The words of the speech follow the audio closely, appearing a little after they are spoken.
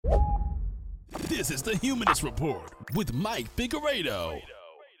This is the Humanist Report with Mike Figueredo.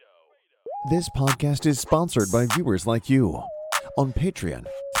 This podcast is sponsored by viewers like you. On Patreon,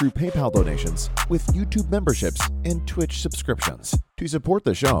 through PayPal donations, with YouTube memberships, and Twitch subscriptions. To support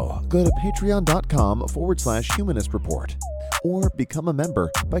the show, go to patreon.com/Humanist Report. Or become a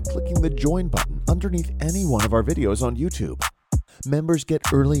member by clicking the join button underneath any one of our videos on YouTube. Members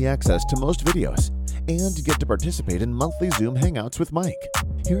get early access to most videos and get to participate in monthly Zoom Hangouts with Mike.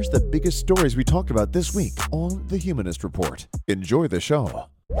 Here's the biggest stories we talked about this week on the Humanist Report. Enjoy the show.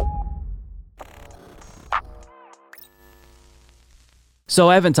 So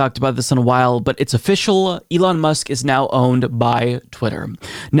I haven't talked about this in a while, but it's official. Elon Musk is now owned by Twitter.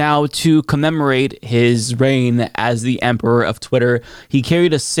 Now, to commemorate his reign as the emperor of Twitter, he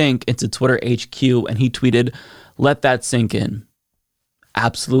carried a sink into Twitter HQ and he tweeted, "Let that sink in."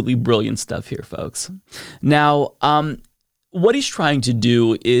 Absolutely brilliant stuff here, folks. Now, what he's trying to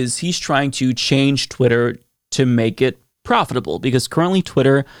do is he's trying to change Twitter to make it profitable, because currently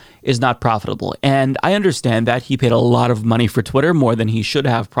Twitter is not profitable. And I understand that he paid a lot of money for Twitter, more than he should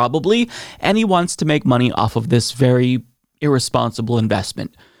have probably, and he wants to make money off of this very irresponsible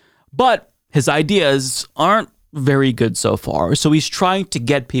investment. But his ideas aren't very good so far, so he's trying to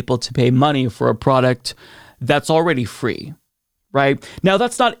get people to pay money for a product that's already free. Right? Now,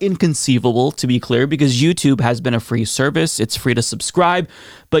 that's not inconceivable, to be clear, because YouTube has been a free service. It's free to subscribe,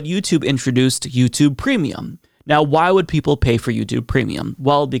 but YouTube introduced YouTube Premium. Now, why would people pay for YouTube Premium?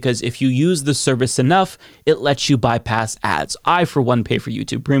 Well, because if you use the service enough, it lets you bypass ads. I, for one, pay for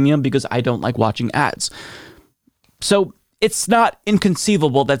YouTube Premium because I don't like watching ads. So it's not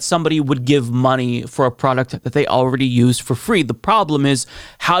inconceivable that somebody would give money for a product that they already use for free. The problem is,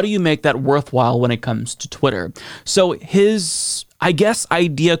 how do you make that worthwhile when it comes to Twitter? So his, I guess,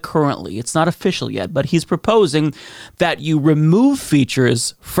 idea currently, it's not official yet, but he's proposing that you remove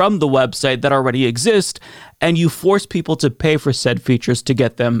features from the website that already exist and you force people to pay for said features to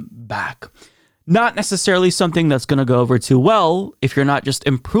get them back. Not necessarily something that's going to go over too well if you're not just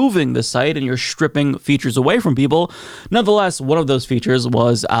improving the site and you're stripping features away from people. Nonetheless, one of those features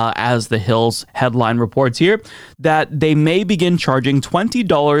was, as the Hill's headline reports here, that they may begin charging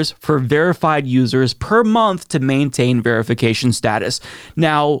 $20 for verified users per month to maintain verification status.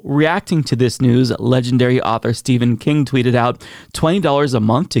 Now, reacting to this news, legendary author Stephen King tweeted out, $20 a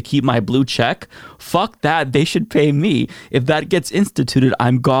month to keep my blue check? Fuck that, they should pay me. If that gets instituted,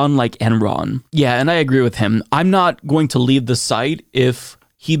 I'm gone like Enron. Yeah, and I agree with him. I'm not going to leave the site if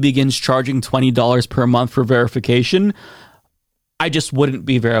he begins charging $20 per month for verification. I just wouldn't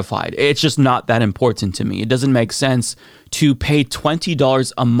be verified. It's just not that important to me. It doesn't make sense to pay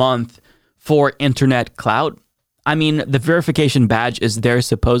 $20 a month for internet clout. I mean, the verification badge is there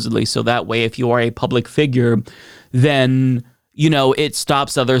supposedly, so that way if you are a public figure, then it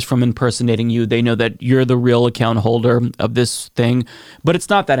stops others from impersonating you. They know that you're the real account holder of this thing, but it's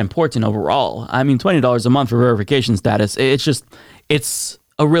not that important overall. I mean, $20 a month for verification status, it's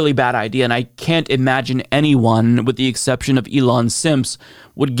a really bad idea, and I can't imagine anyone, with the exception of Elon simps,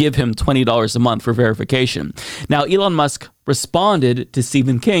 would give him $20 a month for verification. Now, Elon Musk responded to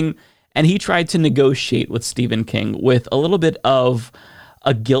Stephen King, and he tried to negotiate with Stephen King with a little bit of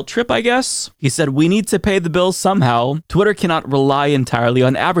a guilt trip, I guess. He said, "We need to pay the bills somehow. Twitter cannot rely entirely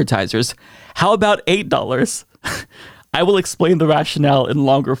on advertisers. How about $8? I will explain the rationale in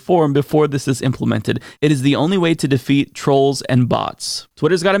longer form before this is implemented. It is the only way to defeat trolls and bots.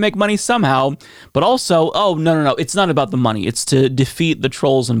 Twitter's got to make money somehow, but also, no, it's not about the money. It's to defeat the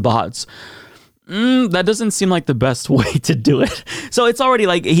trolls and bots." That doesn't seem like the best way to do it. So it's already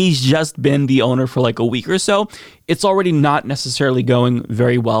like he's just been the owner for like a week or so. It's already not necessarily going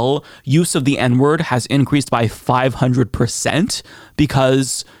very well. Use of the N-word has increased by 500%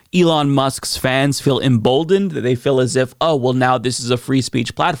 because Elon Musk's fans feel emboldened. They feel as if, now this is a free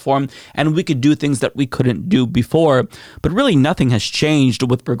speech platform and we could do things that we couldn't do before. But really nothing has changed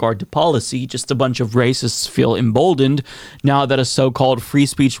with regard to policy. Just a bunch of racists feel emboldened now that a so-called free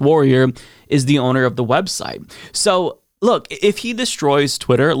speech warrior is the owner of the website. So look, if he destroys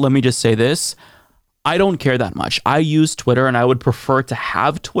Twitter, let me just say this, I don't care that much. I use Twitter and I would prefer to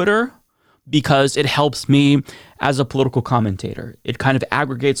have Twitter because it helps me as a political commentator. It kind of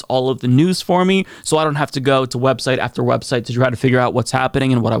aggregates all of the news for me, so I don't have to go to website after website to try to figure out what's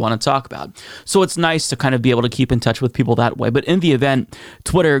happening and what I want to talk about. So it's nice to kind of be able to keep in touch with people that way. But in the event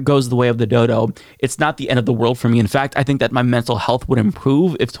Twitter goes the way of the dodo, it's not the end of the world for me. In fact, I think that my mental health would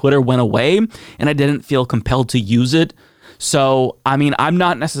improve if Twitter went away and I didn't feel compelled to use it. So, I mean, I'm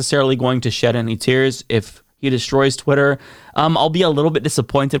not necessarily going to shed any tears if He destroys Twitter. I'll be a little bit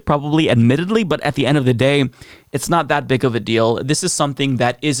disappointed probably, admittedly, but at the end of the day, it's not that big of a deal. This is something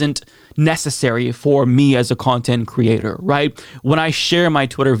that isn't necessary for me as a content creator, right? When I share my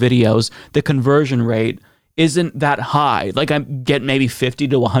Twitter videos, the conversion rate isn't that high. Like I get maybe 50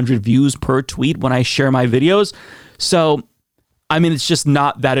 to 100 views per tweet when I share my videos. So, I mean, it's just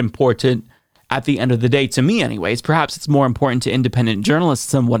not that important at the end of the day, to me anyways. Perhaps it's more important to independent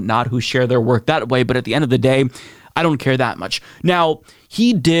journalists and whatnot who share their work that way, but at the end of the day, I don't care that much. Now,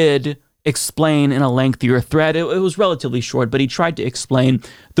 he did explain in a lengthier thread, it was relatively short, but he tried to explain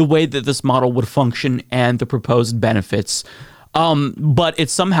the way that this model would function and the proposed benefits. But it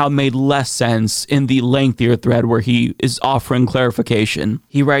somehow made less sense in the lengthier thread where he is offering clarification.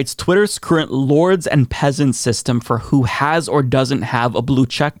 He writes, Twitter's current lords and peasants system for who has or doesn't have a blue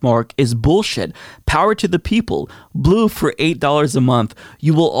checkmark is bullshit. Power to the people. Blue for $8 a month.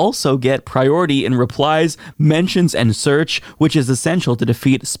 You will also get priority in replies, mentions, and search, which is essential to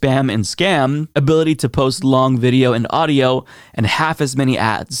defeat spam and scam, ability to post long video and audio, and half as many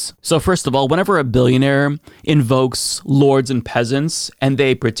ads. So first of all, whenever a billionaire invokes lords and peasants and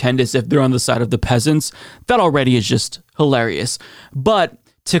they pretend as if they're on the side of the peasants, that already is just hilarious. But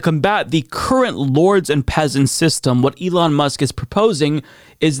to combat the current lords and peasants system, what Elon Musk is proposing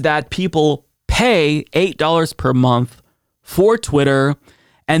is that people pay $8 per month for Twitter,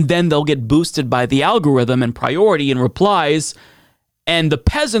 and then they'll get boosted by the algorithm and priority and replies. And the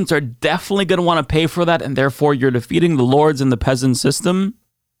peasants are definitely going to want to pay for that, and therefore you're defeating the lords and the peasant system.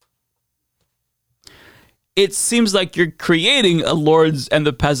 It seems like you're creating a lords and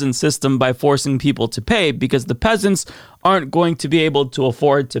the peasant system by forcing people to pay, because the peasants aren't going to be able to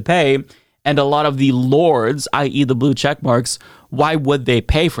afford to pay. And a lot of the lords, i.e. the blue check marks, why would they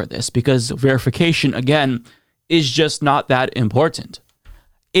pay for this? Because verification, again, is just not that important.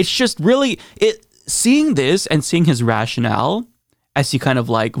 It's just really, seeing this and seeing his rationale as he kind of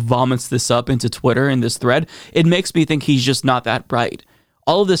like vomits this up into Twitter in this thread, it makes me think he's just not that bright.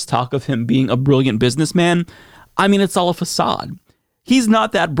 All of this talk of him being a brilliant businessman, I mean, it's all a facade. He's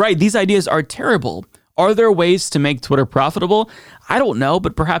not that bright. These ideas are terrible. Are there ways to make Twitter profitable? I don't know,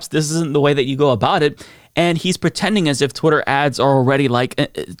 but perhaps this isn't the way that you go about it. And he's pretending as if Twitter ads are already like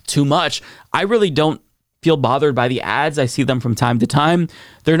too much. I really don't feel bothered by the ads. I see them from time to time.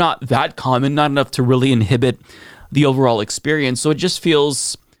 They're not that common, not enough to really inhibit the overall experience. So it just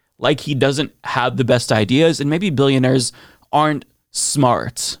feels like he doesn't have the best ideas, and maybe billionaires aren't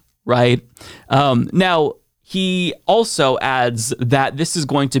smart, right? Now, he also adds that this is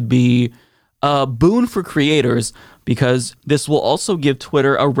going to be a boon for creators because this will also give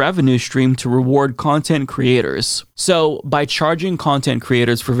Twitter a revenue stream to reward content creators. So by charging content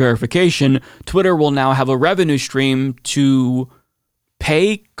creators for verification, Twitter will now have a revenue stream to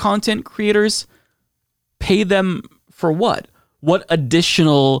pay content creators. Pay them for what? What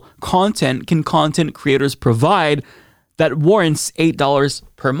additional content can content creators provide that warrants $8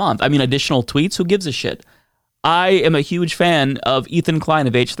 per month? I mean, additional tweets? Who gives a shit? I am a huge fan of Ethan Klein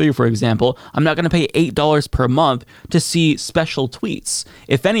of H3, for example. I'm not going to pay $8 per month to see special tweets.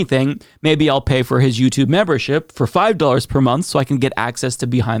 If anything, maybe I'll pay for his YouTube membership for $5 per month so I can get access to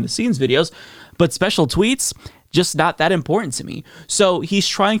behind-the-scenes videos. But special tweets, just not that important to me. So he's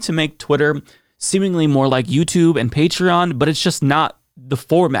trying to make Twitter seemingly more like YouTube and Patreon, but it's just not the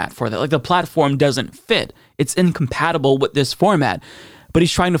format for that. Like, the platform doesn't fit. It's incompatible with this format. But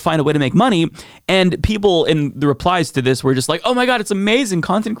he's trying to find a way to make money. And people in the replies to this were just like, oh my God, it's amazing.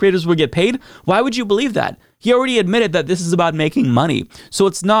 Content creators will get paid. Why would you believe that? He already admitted that this is about making money. So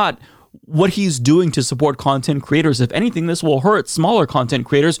it's not what he's doing to support content creators. If anything, this will hurt smaller content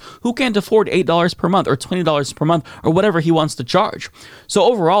creators who can't afford $8 per month or $20 per month or whatever he wants to charge. So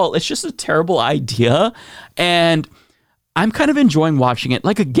overall, it's just a terrible idea. And I'm kind of enjoying watching it.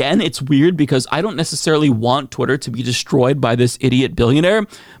 Like, again, it's weird because I don't necessarily want Twitter to be destroyed by this idiot billionaire.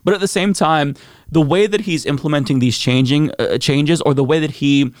 But at the same time, the way that he's implementing these changes, or the way that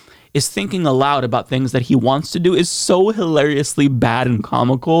he is thinking aloud about things that he wants to do, is so hilariously bad and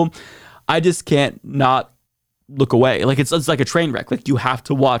comical. I just can't not look away. Like, it's like a train wreck. Like, you have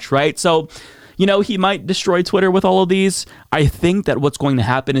to watch, right? So, you know, he might destroy Twitter with all of these. I think that what's going to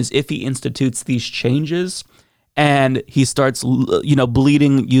happen is if he institutes these changes and he starts, you know,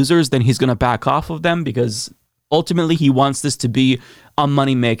 bleeding users, then he's going to back off of them, because ultimately he wants this to be a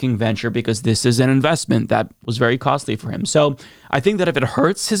money-making venture, because this is an investment that was very costly for him. So I think that if it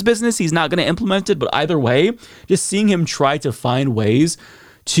hurts his business, he's not going to implement it. But either way, just seeing him try to find ways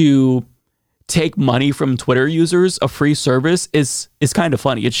to take money from Twitter users, a free service, is kind of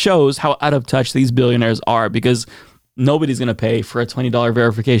funny. It shows how out of touch these billionaires are, because nobody's going to pay for a $20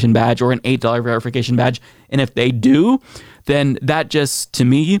 verification badge or an $8 verification badge. And if they do, then that just, to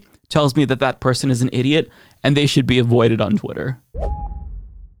me, tells me that that person is an idiot and they should be avoided on Twitter.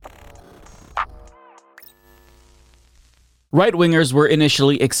 Right-wingers were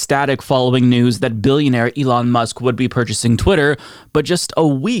initially ecstatic following news that billionaire Elon Musk would be purchasing Twitter, but just a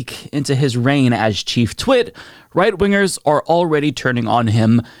week into his reign as chief twit, right-wingers are already turning on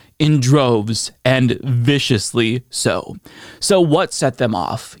him in droves, and viciously so. So what set them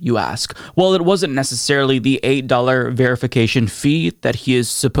off, you ask? Well, it wasn't necessarily the $8 verification fee that he is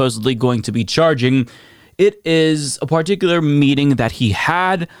supposedly going to be charging. It is a particular meeting that he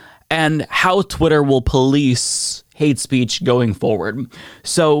had and how Twitter will police hate speech going forward.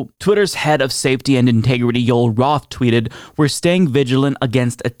 So Twitter's head of safety and integrity, Yoel Roth, tweeted, "We're staying vigilant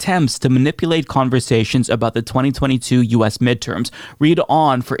against attempts to manipulate conversations about the 2022 US midterms. Read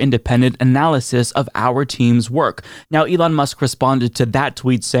on for independent analysis of our team's work." Now, Elon Musk responded to that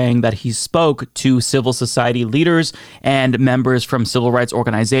tweet saying that he spoke to civil society leaders and members from civil rights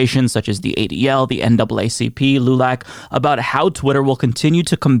organizations such as the ADL, the NAACP, LULAC, about how Twitter will continue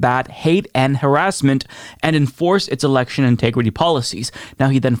to combat hate and harassment and enforce its election integrity policies. Now,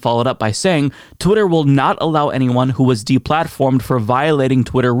 he then followed up by saying, "Twitter will not allow anyone who was deplatformed for violating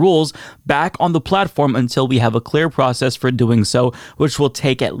Twitter rules back on the platform until we have a clear process for doing so, which will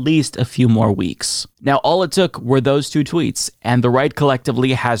take at least a few more weeks." Now, all it took were those two tweets, and the right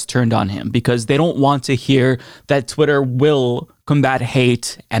collectively has turned on him because they don't want to hear that Twitter will combat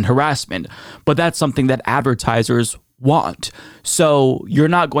hate and harassment. But that's something that advertisers want. So you're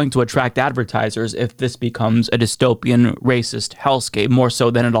not going to attract advertisers if this becomes a dystopian, racist hellscape, more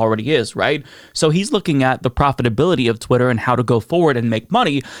so than it already is, right? So he's looking at the profitability of Twitter and how to go forward and make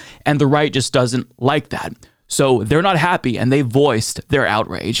money, and the right just doesn't like that. So they're not happy, and they voiced their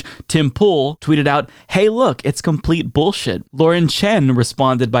outrage. Tim Pool tweeted out, "Hey, look, it's complete bullshit." Lauren Chen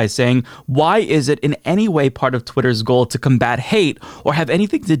responded by saying, "Why is it in any way part of Twitter's goal to combat hate or have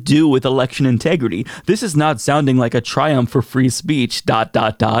anything to do with election integrity? This is not sounding like a triumph for free speech, ... Jack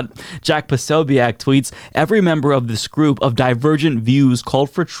Posobiec tweets, "Every member of this group of divergent views called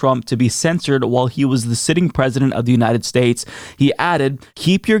for Trump to be censored while he was the sitting president of the United States." He added,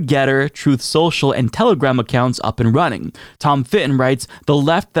 "Keep your Getter, Truth Social, and Telegram accounts up and running." Tom Fitton writes, "The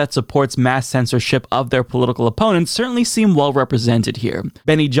left that supports mass censorship of their political opponents certainly seem well represented here."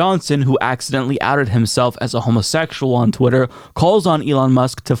 Benny Johnson, who accidentally outed himself as a homosexual on Twitter, calls on Elon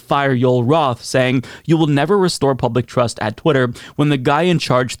Musk to fire Yoel Roth, saying, "You will never restore public trust at Twitter when the guy in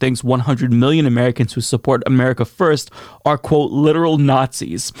charge thinks 100 million Americans who support America first are, quote, literal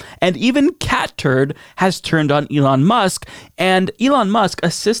Nazis." And even Cat Turd has turned on Elon Musk, and Elon Musk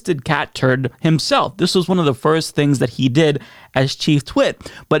assisted Cat Turd himself. This was one of the first things that he did as chief twit.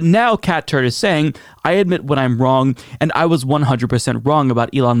 But now Cat Turd is saying, "I admit when I'm wrong, and I was 100% wrong about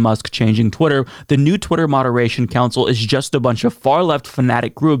Elon Musk changing Twitter. The new Twitter Moderation Council is just a bunch of far-left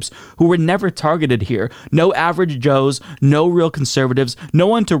fanatic groups who were never targeted here. No average Joes, no real conservatives, no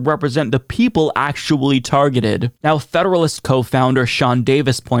one to represent the people actually targeted." Now, Federalist co-founder Sean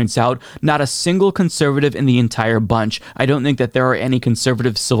Davis points out, "Not a single conservative in the entire bunch. I don't think that there are any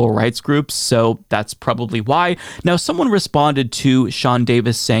conservative civil rights groups, so that's probably why." Now, someone responded to Sean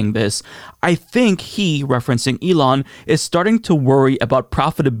Davis saying this, "I think he," referencing Elon, "is starting to worry about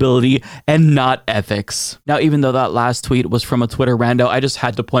profitability and not ethics." Now, even though that last tweet was from a Twitter rando, I just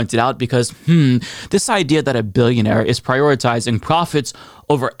had to point it out because, this idea that a billionaire is prioritizing profits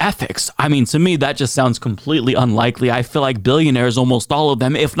over ethics, I mean, to me, that just sounds completely unlikely. I feel like billionaires, almost all of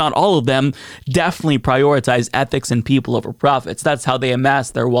them, if not all of them, definitely prioritize ethics and people over profits. That's how they amass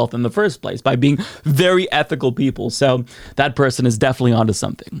their wealth in the first place, by being very ethical people. So that person is definitely onto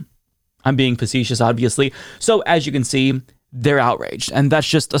something. I'm being facetious, obviously. So as you can see, they're outraged. And that's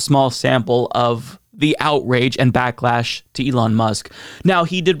just a small sample of the outrage and backlash to Elon Musk. Now,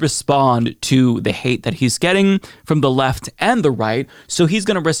 he did respond to the hate that he's getting from the left and the right, so he's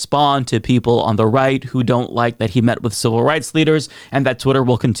going to respond to people on the right who don't like that he met with civil rights leaders and that Twitter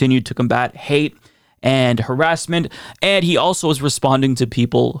will continue to combat hate and harassment. And he also is responding to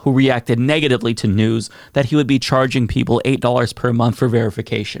people who reacted negatively to news that he would be charging people $8 per month for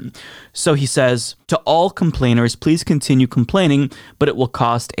verification. So he says, "To all complainers, please continue complaining, but it will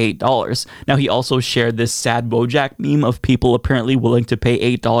cost $8. Now, he also shared this sad Bojack meme of people apparently willing to pay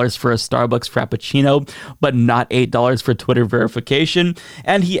 $8 for a Starbucks Frappuccino, but not $8 for Twitter verification.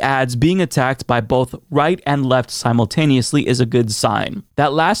 And he adds, "Being attacked by both right and left simultaneously is a good sign."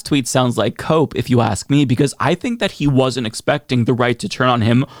 That last tweet sounds like cope, if you ask me, because I think that he wasn't expecting the right to turn on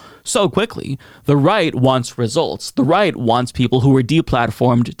him so quickly. The right wants results. The right wants people who were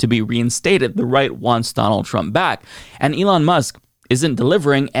deplatformed to be reinstated. The right wants Donald Trump back. And Elon Musk isn't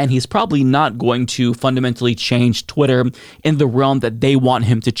delivering, and he's probably not going to fundamentally change Twitter in the realm that they want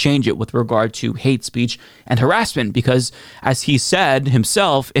him to change it with regard to hate speech and harassment, because as he said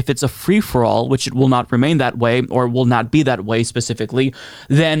himself, if it's a free-for-all, which it will not remain that way, or will not be that way specifically,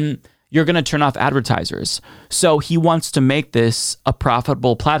 then you're going to turn off advertisers. So he wants to make this a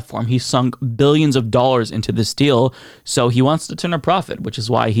profitable platform. He sunk billions of dollars into this deal, so he wants to turn a profit, which is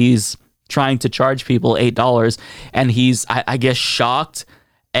why he's trying to charge people $8, and he's, I guess, shocked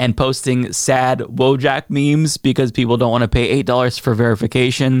and posting sad Wojak memes because people don't want to pay $8 for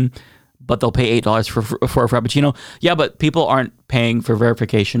verification, but they'll pay $8 for a Frappuccino. Yeah, but people aren't paying for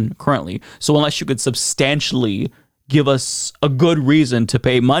verification currently. So unless you could substantially give us a good reason to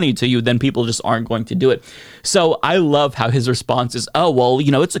pay money to you, then people just aren't going to do it. So I love how his response is, oh, well,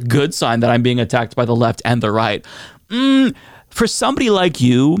 it's a good sign that I'm being attacked by the left and the right. For somebody like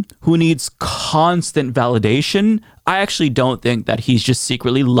you who needs constant validation, I actually don't think that he's just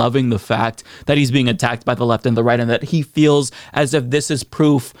secretly loving the fact that he's being attacked by the left and the right, and that he feels as if this is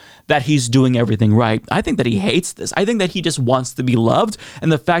proof that he's doing everything right. I think that he hates this. I think that he just wants to be loved,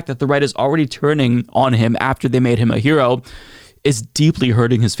 and the fact that the right is already turning on him after they made him a hero is deeply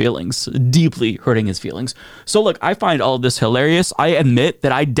hurting his feelings. So look, I find all of this hilarious. I admit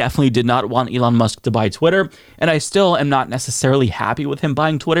that I definitely did not want Elon Musk to buy Twitter, and I still am not necessarily happy with him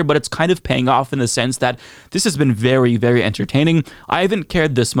buying Twitter, but it's kind of paying off in the sense that this has been very, very entertaining. I haven't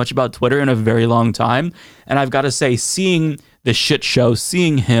cared this much about Twitter in a very long time, and I've got to say, seeing the shit show,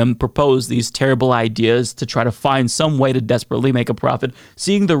 seeing him propose these terrible ideas to try to find some way to desperately make a profit,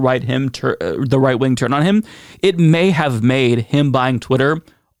 seeing the right wing turn on him, it may have made him buying Twitter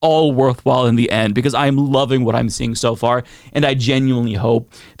all worthwhile in the end, because I'm loving what I'm seeing so far, and I genuinely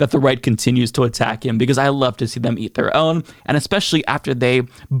hope that the right continues to attack him, because I love to see them eat their own, and especially after they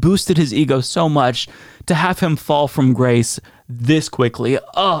boosted his ego so much, to have him fall from grace this quickly.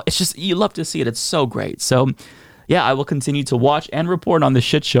 Oh, it's just, you love to see it. It's so great. So yeah, I will continue to watch and report on the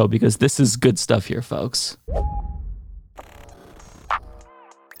shit show, because this is good stuff here, folks.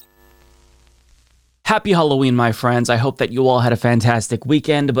 Happy Halloween, my friends. I hope that you all had a fantastic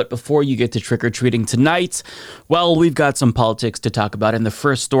weekend, but before you get to trick-or-treating tonight, well, we've got some politics to talk about, and the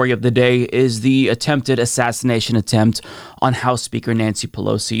first story of the day is the attempted assassination attempt on House Speaker Nancy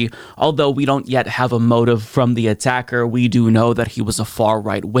Pelosi. Although we don't yet have a motive from the attacker, we do know that he was a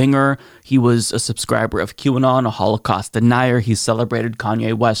far-right winger. He was a subscriber of QAnon, a Holocaust denier. He celebrated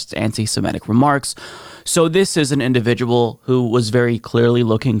Kanye West's anti-Semitic remarks. So this is an individual who was very clearly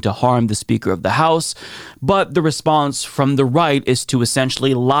looking to harm the Speaker of the House, but the response from the right is to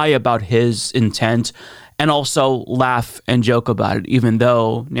essentially lie about his intent and also laugh and joke about it, even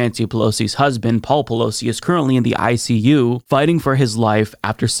though Nancy Pelosi's husband, Paul Pelosi, is currently in the ICU fighting for his life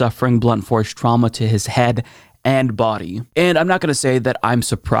after suffering blunt force trauma to his head and body. And I'm not going to say that I'm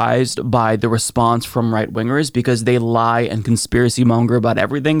surprised by the response from right-wingers, because they lie and conspiracy monger about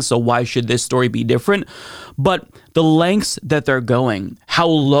everything, so why should this story be different? But the lengths that they're going, how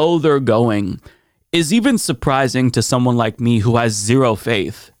low they're going, is even surprising to someone like me who has zero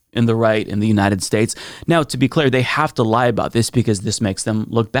faith in the right in the United States. Now, to be clear, they have to lie about this because this makes them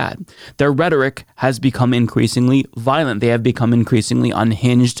look bad. Their rhetoric has become increasingly violent. They have become increasingly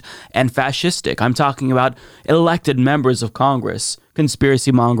unhinged and fascistic. I'm talking about elected members of Congress,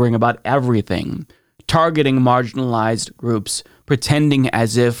 conspiracy mongering about everything, targeting marginalized groups, pretending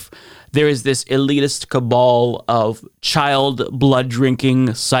as if there is this elitist cabal of child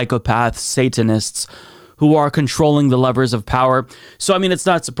blood-drinking psychopath Satanists who are controlling the levers of power. So, I mean, it's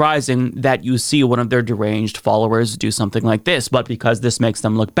not surprising that you see one of their deranged followers do something like this, but because this makes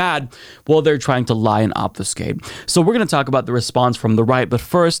them look bad, well, they're trying to lie and obfuscate. So we're going to talk about the response from the right, but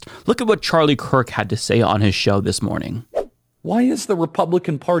first, look at what Charlie Kirk had to say on his show this morning. Why is the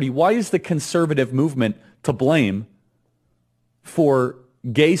Republican Party, why is the conservative movement to blame for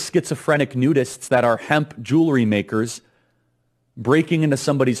gay schizophrenic nudists that are hemp jewelry makers breaking into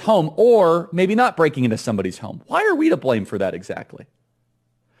somebody's home, or maybe not breaking into somebody's home? Why are we to blame for that exactly?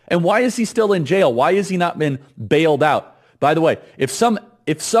 And why is he still in jail? Why has he not been bailed out? By the way, if some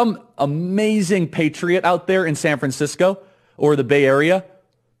amazing patriot out there in San Francisco or the Bay Area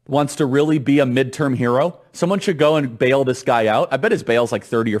wants to really be a midterm hero, someone should go and bail this guy out. I bet his bail's like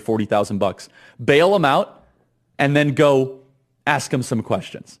 $30,000 or $40,000. Bail him out and then go ask him some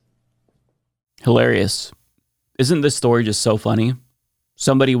questions. Hilarious. Isn't this story just so funny?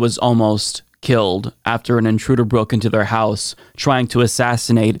 Somebody was almost killed after an intruder broke into their house trying to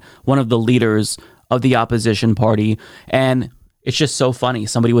assassinate one of the leaders of the opposition party. And It's just so funny.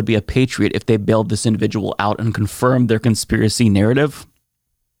 Somebody would be a patriot if they bailed this individual out and confirmed their conspiracy narrative.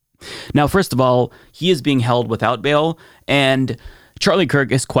 Now, first of all, he is being held without bail, and Charlie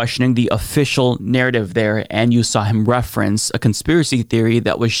Kirk is questioning the official narrative there, and you saw him reference a conspiracy theory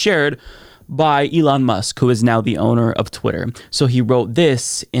that was shared by Elon Musk, who is now the owner of Twitter. So he wrote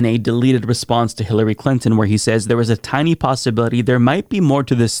this in a deleted response to Hillary Clinton, where he says, "There is a tiny possibility there might be more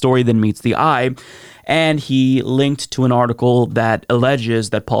to this story than meets the eye." And he linked to an article that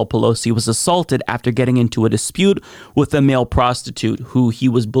alleges that Paul Pelosi was assaulted after getting into a dispute with a male prostitute who he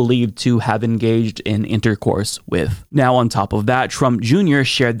was believed to have engaged in intercourse with. Now, on top of that, Trump Jr.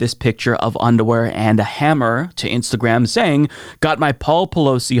 shared this picture of underwear and a hammer to Instagram saying, "Got my Paul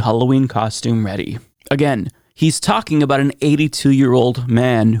Pelosi Halloween costume ready." Again, he's talking about an 82-year-old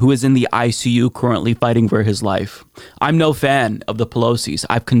man who is in the ICU currently fighting for his life. I'm no fan of the Pelosis.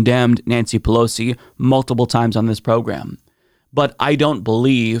 I've condemned Nancy Pelosi multiple times on this program. But I don't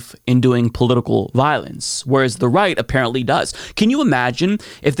believe in doing political violence, whereas the right apparently does. Can you imagine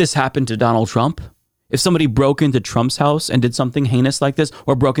if this happened to Donald Trump? If somebody broke into Trump's house and did something heinous like this,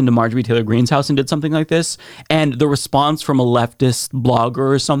 or broke into Marjorie Taylor Greene's house and did something like this, and the response from a leftist blogger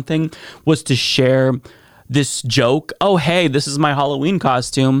or something was to share this joke, "Oh, hey, this is my Halloween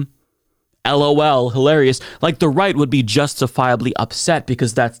costume. LOL, hilarious." Like, the right would be justifiably upset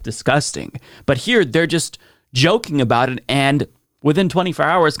because that's disgusting. But here, they're just joking about it and within 24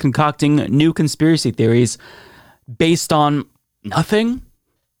 hours concocting new conspiracy theories based on nothing.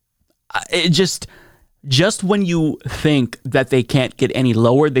 It just when you think that they can't get any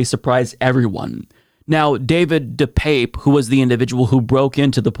lower, they surprise everyone. Now, David DePape, who was the individual who broke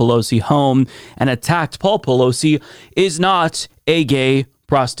into the Pelosi home and attacked Paul Pelosi, is not a gay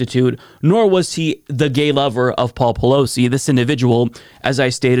prostitute, nor was he the gay lover of Paul Pelosi. This individual, as I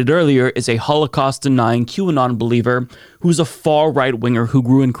stated earlier, is a Holocaust-denying QAnon believer who's a far-right winger who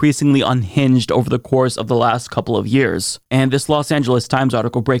grew increasingly unhinged over the course of the last couple of years. And this Los Angeles Times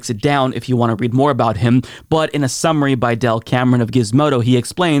article breaks it down if you want to read more about him, but in a summary by Del Cameron of Gizmodo, he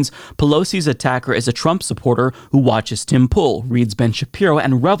explains Pelosi's attacker is a Trump supporter who watches Tim Pool, reads Ben Shapiro,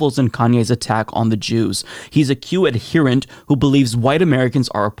 and revels in Kanye's attack on the Jews. He's a Q adherent who believes white Americans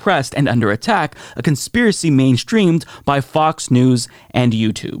are oppressed and under attack, a conspiracy mainstreamed by Fox News and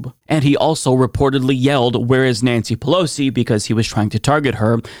YouTube. And he also reportedly yelled, "Where is Nancy Pelosi?" because he was trying to target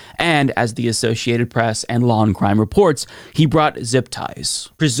her. And as the Associated Press and Law and Crime reports, he brought zip ties,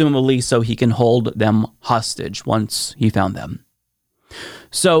 presumably so he can hold them hostage once he found them.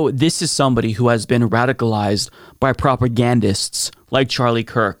 So this is somebody who has been radicalized by propagandists like Charlie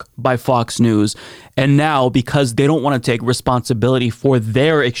Kirk, by Fox News, and now because they don't want to take responsibility for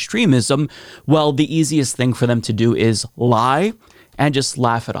their extremism, well, the easiest thing for them to do is lie and just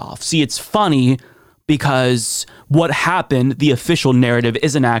laugh it off. See, it's funny because what happened, the official narrative,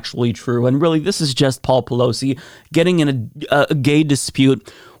 isn't actually true, and really this is just Paul Pelosi getting in a gay dispute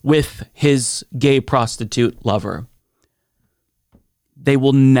with his gay prostitute lover. They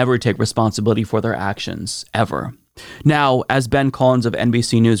will never take responsibility for their actions, ever. Now, as Ben Collins of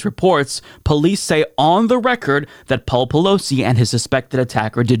NBC News reports, police say on the record that Paul Pelosi and his suspected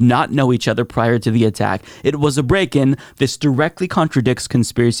attacker did not know each other prior to the attack. It was a break-in. This directly contradicts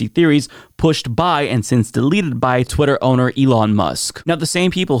conspiracy theories pushed by and since deleted by Twitter owner Elon Musk. Now, the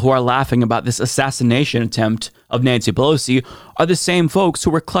same people who are laughing about this assassination attempt of Nancy Pelosi are the same folks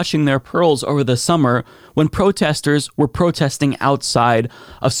who were clutching their pearls over the summer when protesters were protesting outside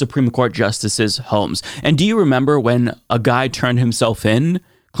of Supreme Court justices' homes. And do you remember when a guy turned himself in,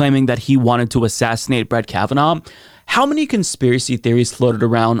 claiming that he wanted to assassinate Brett Kavanaugh? How many conspiracy theories floated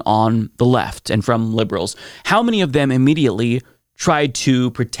around on the left and from liberals? How many of them immediately tried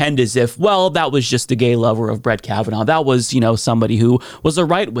to pretend as if, well, that was just a gay lover of Brett Kavanaugh. That was, somebody who was a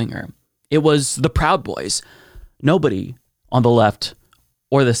right-winger. It was the Proud Boys. Nobody on the left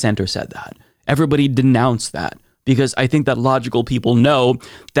or the center said that. Everybody denounced that because I think that logical people know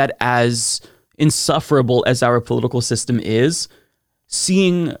that as insufferable as our political system is,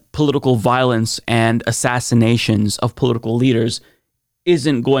 seeing political violence and assassinations of political leaders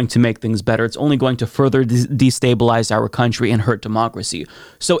isn't going to make things better. It's only going to further destabilize our country and hurt democracy.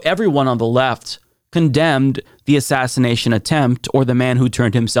 So everyone on the left condemned the assassination attempt or the man who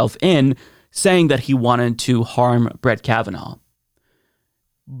turned himself in, saying that he wanted to harm Brett Kavanaugh.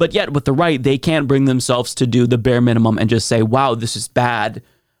 But yet with the right, they can't bring themselves to do the bare minimum and just say, wow, this is bad.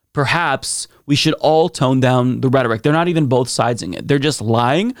 Perhaps we should all tone down the rhetoric. They're not even both sidesing it. They're just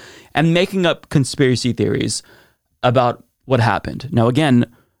lying and making up conspiracy theories about what happened. Now, again,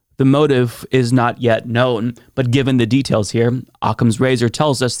 The motive is not yet known, but given the details here, Occam's razor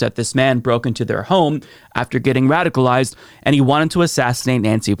tells us that this man broke into their home after getting radicalized, and he wanted to assassinate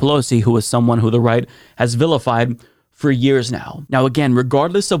Nancy Pelosi, who is someone who the right has vilified for years now. Now, again,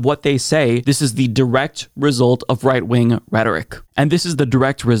 regardless of what they say, this is the direct result of right-wing rhetoric. And this is the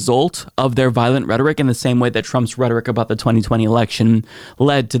direct result of their violent rhetoric in the same way that Trump's rhetoric about the 2020 election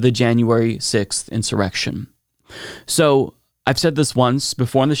led to the January 6th insurrection. So, I've said this once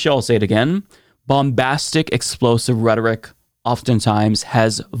before on the show, I'll say it again. Bombastic, explosive rhetoric oftentimes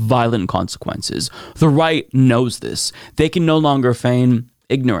has violent consequences. The right knows this. They can no longer feign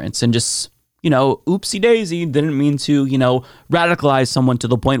ignorance and just, oopsie daisy, didn't mean to, radicalize someone to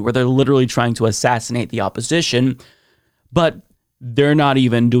the point where they're literally trying to assassinate the opposition. But they're not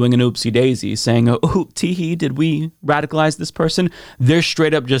even doing an oopsie daisy, saying, oh, tee-hee, did we radicalize this person? They're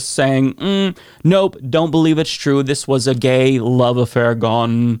straight up just saying, nope, don't believe it's true. This was a gay love affair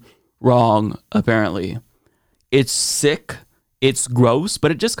gone wrong, apparently. It's sick. It's gross, but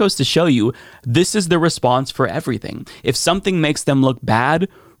it just goes to show you this is the response for everything. If something makes them look bad,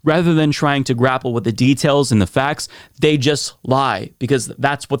 rather than trying to grapple with the details and the facts, they just lie, because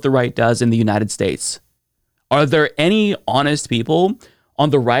that's what the right does in the United States. Are there any honest people on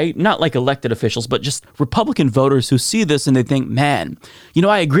the right, not like elected officials, but just Republican voters who see this and they think, man,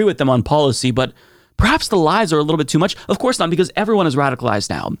 I agree with them on policy, but perhaps the lies are a little bit too much? Of course not, because everyone is radicalized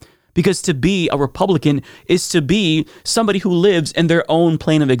now. Because to be a Republican is to be somebody who lives in their own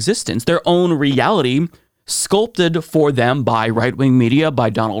plane of existence, their own reality, sculpted for them by right-wing media, by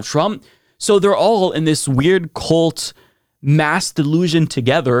Donald Trump. So they're all in this weird cult mass delusion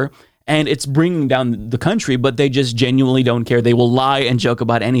together, and it's bringing down the country, but they just genuinely don't care. They will lie and joke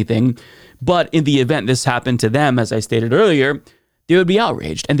about anything. But in the event this happened to them, as I stated earlier, they would be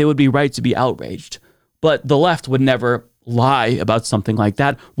outraged, and they would be right to be outraged. But the left would never lie about something like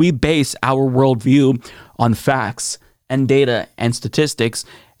that. We base our worldview on facts and data and statistics,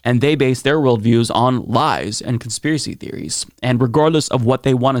 and they base their worldviews on lies and conspiracy theories. And regardless of what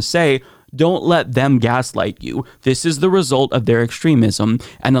they want to say, don't let them gaslight you. This is the result of their extremism.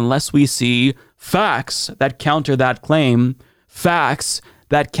 And unless we see facts that counter that claim, facts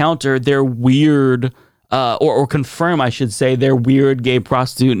that counter their weird, or confirm, I should say, their weird gay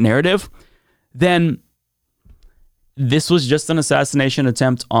prostitute narrative, then this was just an assassination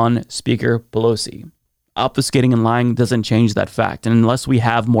attempt on Speaker Pelosi. Obfuscating and lying doesn't change that fact. And unless we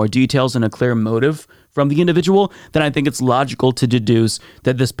have more details and a clear motive from the individual, then I think it's logical to deduce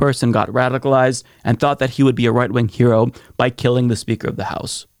that this person got radicalized and thought that he would be a right-wing hero by killing the Speaker of the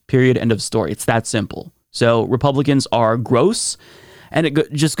House. Period. End of story. It's that simple. So Republicans are gross, and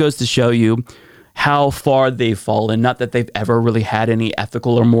it just goes to show you how far they've fallen. Not that they've ever really had any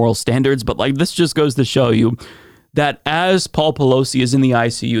ethical or moral standards, but this just goes to show you that as Paul Pelosi is in the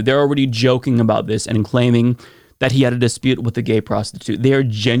ICU, they're already joking about this and claiming that he had a dispute with a gay prostitute. They are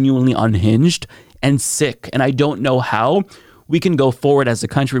genuinely unhinged and sick. And I don't know how we can go forward as a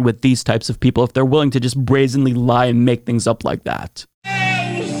country with these types of people if they're willing to just brazenly lie and make things up like that.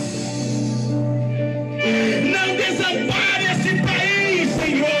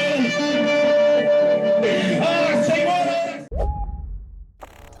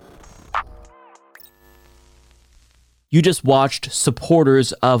 You just watched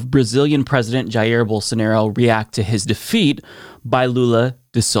supporters of Brazilian President Jair Bolsonaro react to his defeat by Lula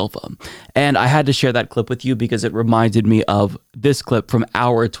da Silva. And I had to share that clip with you because it reminded me of this clip from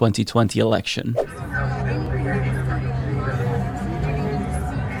our 2020 election.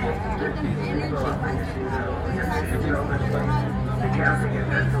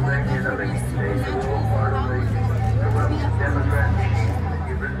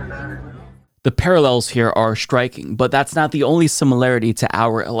 The parallels here are striking, but that's not the only similarity to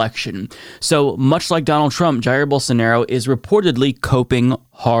our election. So much like Donald Trump, Jair Bolsonaro is reportedly coping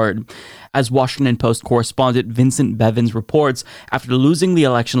hard. As Washington Post correspondent Vincent Bevins reports, after losing the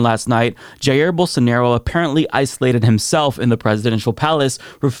election last night, Jair Bolsonaro apparently isolated himself in the presidential palace,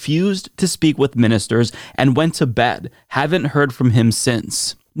 refused to speak with ministers, and went to bed. Haven't heard from him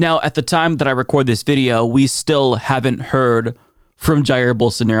since. Now, at the time that I record this video, we still haven't heard from Jair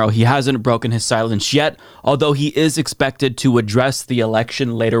Bolsonaro. He hasn't broken his silence yet, although he is expected to address the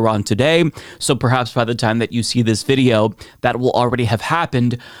election later on today. So perhaps by the time that you see this video, that will already have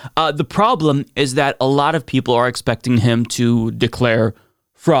happened. The problem is that a lot of people are expecting him to declare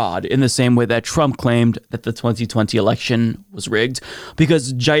fraud in the same way that Trump claimed that the 2020 election was rigged,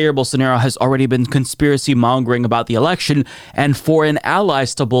 because Jair Bolsonaro has already been conspiracy mongering about the election, and foreign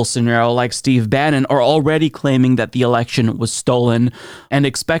allies to Bolsonaro like Steve Bannon are already claiming that the election was stolen. And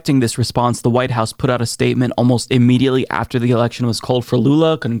expecting this response, the White House put out a statement almost immediately after the election was called for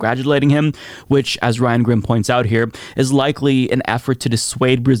Lula, congratulating him, which, as Ryan Grimm points out here, is likely an effort to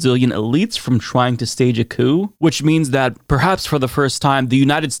dissuade Brazilian elites from trying to stage a coup, which means that perhaps for the first time,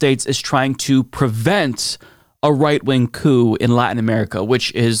 the United States is trying to prevent a right-wing coup in Latin America,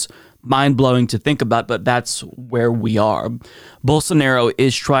 which is mind-blowing to think about, but that's where we are. Bolsonaro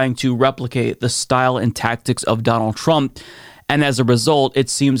is trying to replicate the style and tactics of Donald Trump, and as a result, it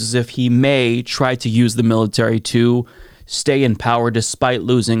seems as if he may try to use the military to stay in power despite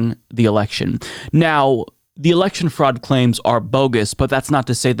losing the election. Now, the election fraud claims are bogus, but that's not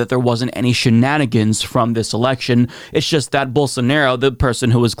to say that there wasn't any shenanigans from this election. It's just that Bolsonaro, the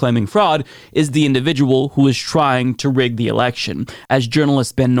person who was claiming fraud, is the individual who is trying to rig the election. As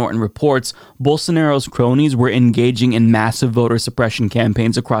journalist Ben Norton reports, Bolsonaro's cronies were engaging in massive voter suppression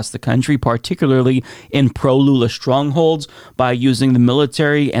campaigns across the country, particularly in pro-Lula strongholds, by using the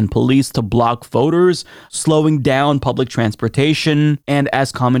military and police to block voters, slowing down public transportation, and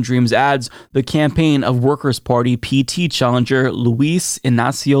as Common Dreams adds, the campaign of Workers' Party PT challenger Luiz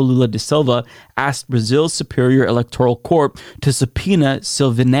Inácio Lula da Silva asked Brazil's Superior Electoral Court to subpoena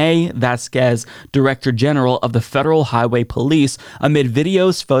Silvinei Vasquez, Director General of the Federal Highway Police, amid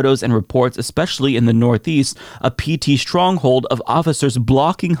videos, photos, and reports, especially in the Northeast, a PT stronghold of officers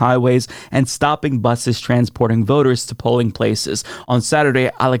blocking highways and stopping buses transporting voters to polling places. On Saturday,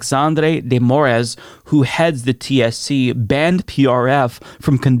 Alexandre de Moraes, who heads the TSC, banned PRF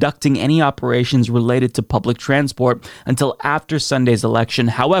from conducting any operations related to public transport until after Sunday's election.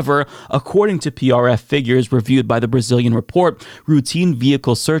 However, according to PRF figures reviewed by the Brazilian Report, routine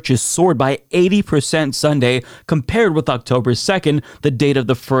vehicle searches soared by 80% Sunday compared with October 2nd, the date of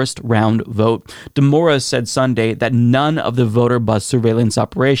the first round vote. De Moraes said Sunday that none of the voter bus surveillance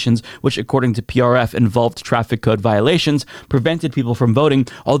operations, which according to PRF involved traffic code violations, prevented people from voting,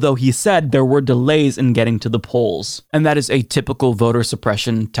 although he said there were delays in getting to the polls. And that is a typical voter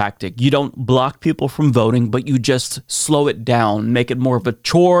suppression tactic. You don't block people from voting, but you just slow it down, make it more of a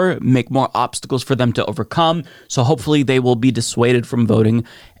chore, make more obstacles for them to overcome, so hopefully they will be dissuaded from voting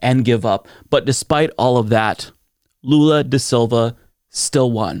and give up. But despite all of that, Lula da Silva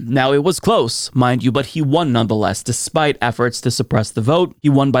still won. Now, it was close, mind you, but he won nonetheless, despite efforts to suppress the vote. He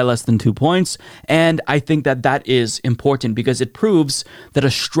won by less than 2 points, and I think that that is important because it proves that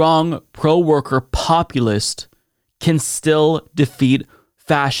a strong pro-worker populist can still defeat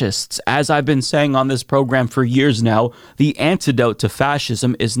fascists. As I've been saying on this program for years now, the antidote to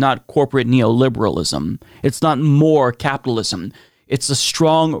fascism is not corporate neoliberalism. It's not more capitalism. It's a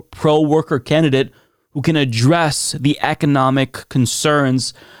strong pro-worker candidate who can address the economic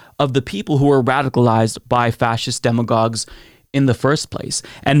concerns of the people who were radicalized by fascist demagogues in the first place.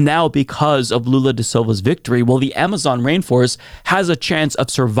 And now, because of Lula da Silva's victory, well, the Amazon rainforest has a chance of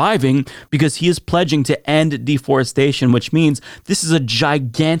surviving because he is pledging to end deforestation, which means this is a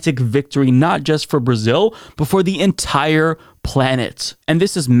gigantic victory, not just for Brazil, but for the entire planet. And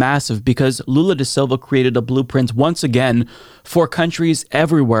this is massive because Lula da Silva created a blueprint once again for countries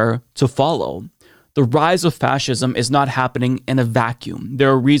everywhere to follow. The rise of fascism is not happening in a vacuum. There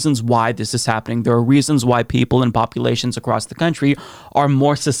are reasons why this is happening. There are reasons why people and populations across the country are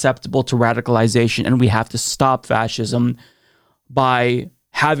more susceptible to radicalization, and we have to stop fascism by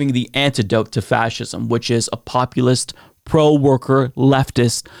having the antidote to fascism, which is a populist, pro-worker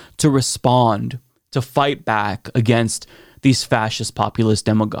leftist to respond, to fight back against these fascist populist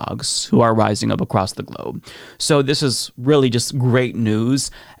demagogues who are rising up across the globe. So this is really just great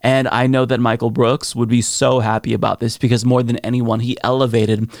news. And I know that Michael Brooks would be so happy about this because more than anyone, he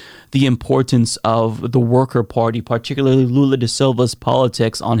elevated the importance of the Worker Party, particularly Lula da Silva's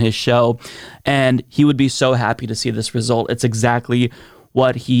politics, on his show. And he would be so happy to see this result. It's exactly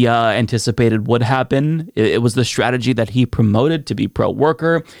what he anticipated would happen. It was the strategy that he promoted to be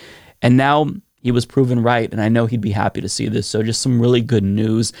pro-worker. And now he was proven right, and I know he'd be happy to see this. So just some really good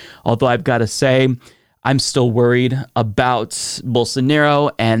news. Although I've got to say, I'm still worried about Bolsonaro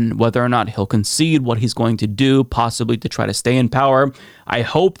and whether or not he'll concede, what he's going to do, possibly to try to stay in power. I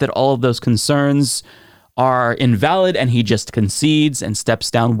hope that all of those concerns are invalid and he just concedes and steps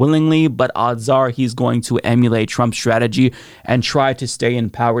down willingly, but odds are he's going to emulate Trump's strategy and try to stay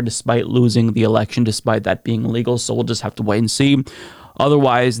in power despite losing the election, despite that being illegal. So we'll just have to wait and see.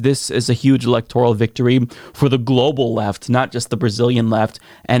 Otherwise, this is a huge electoral victory for the global left, not just the Brazilian left.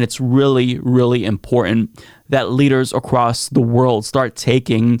 And it's really, really important that leaders across the world start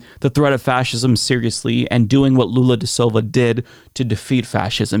taking the threat of fascism seriously and doing what Lula da Silva did to defeat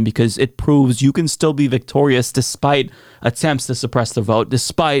fascism, because it proves you can still be victorious despite attempts to suppress the vote,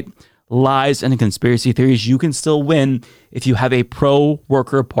 despite lies and conspiracy theories. You can still win if you have a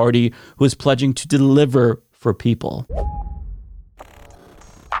pro-worker party who is pledging to deliver for people.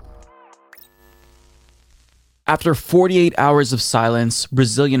 After 48 hours of silence,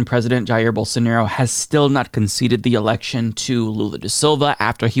 Brazilian President Jair Bolsonaro has still not conceded the election to Lula da Silva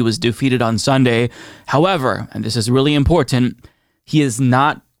after he was defeated on Sunday. However, and this is really important, he is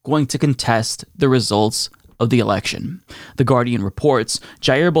not going to contest the results of the election. The Guardian reports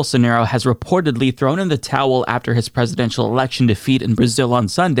Jair Bolsonaro has reportedly thrown in the towel after his presidential election defeat in Brazil on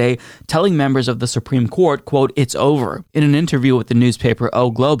Sunday, telling members of the Supreme Court, quote, "It's over." In an interview with the newspaper O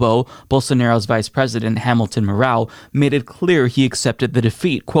Globo, Bolsonaro's vice president, Hamilton Mourão, made it clear he accepted the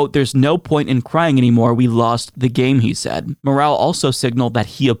defeat. Quote, "There's no point in crying anymore. We lost the game," he said. Mourão also signaled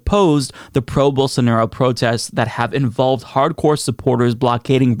that he opposed the pro-Bolsonaro protests that have involved hardcore supporters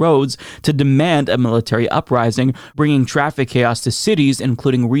blockading roads to demand a military uprising, bringing traffic chaos to cities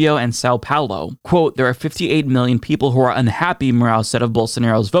including Rio and Sao Paulo. Quote, "There are 58 million people who are unhappy," Mourão said of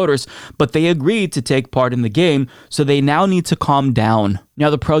Bolsonaro's voters, "but they agreed to take part in the game, so they now need to calm down." Now,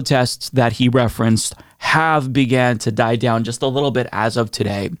 the protests that he referenced have began to die down just a little bit as of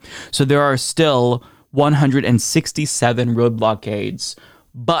today. So there are still 167 road blockades,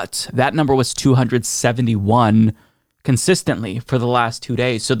 but that number was 271 consistently for the last 2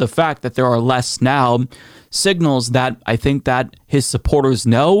 days. So the fact that there are less now signals that I think that his supporters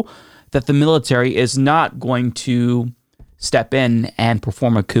know that the military is not going to step in and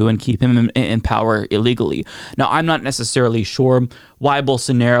perform a coup and keep him in power illegally. Now, I'm not necessarily sure why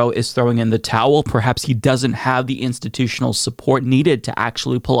Bolsonaro is throwing in the towel. Perhaps he doesn't have the institutional support needed to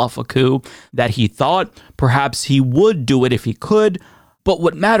actually pull off a coup that he thought. Perhaps he would do it if he could. But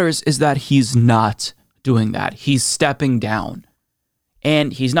what matters is that he's not doing that. He's stepping down.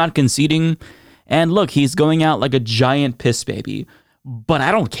 And he's not conceding. And look, he's going out like a giant piss baby. But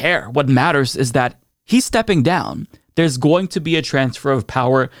I don't care. What matters is that he's stepping down. There's going to be a transfer of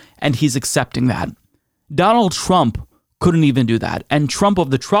power, and he's accepting that. Donald Trump couldn't even do that. And Trump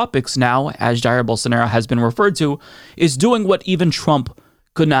of the tropics now, as Jair Bolsonaro has been referred to, is doing what even Trump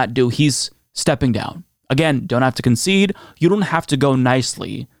could not do. He's stepping down. Again, don't have to concede. You don't have to go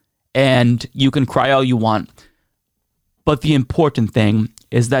nicely. And you can cry all you want. But the important thing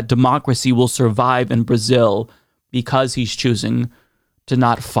is that democracy will survive in Brazil because he's choosing to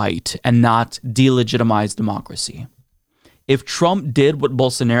not fight and not delegitimize democracy. If Trump did what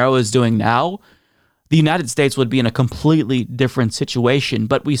Bolsonaro is doing now, the United States would be in a completely different situation.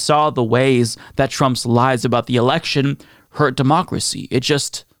 But we saw the ways that Trump's lies about the election hurt democracy. It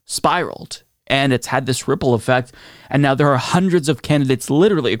just spiraled. And it's had this ripple effect. And now there are hundreds of candidates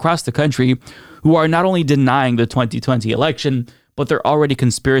literally across the country who are not only denying the 2020 election, but they're already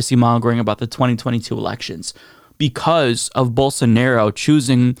conspiracy mongering about the 2022 elections because of Bolsonaro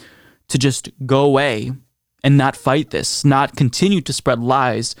choosing to just go away and not fight this, not continue to spread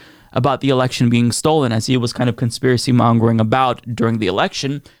lies about the election being stolen as he was kind of conspiracy mongering about during the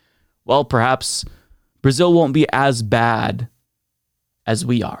election. Well, perhaps Brazil won't be as bad as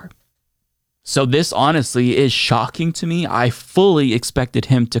we are. So this honestly is shocking to me. I fully expected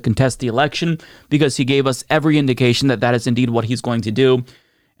him to contest the election because he gave us every indication that that is indeed what he's going to do.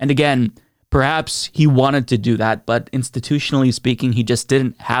 And again, perhaps he wanted to do that, but institutionally speaking, he just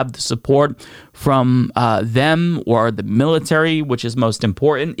didn't have the support from them or the military, which is most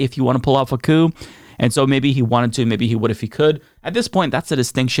important if you want to pull off a coup. And so maybe he wanted to, maybe he would if he could. At this point, that's a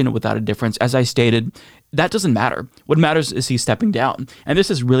distinction without a difference. As I stated, that doesn't matter. What matters is he's stepping down. And this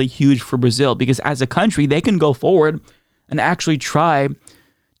is really huge for Brazil because as a country, they can go forward and actually try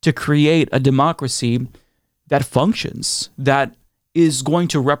to create a democracy that functions, that is going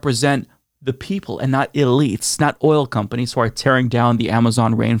to represent the people and not elites, not oil companies who are tearing down the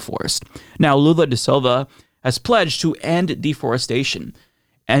Amazon rainforest. Now, Lula da Silva has pledged to end deforestation.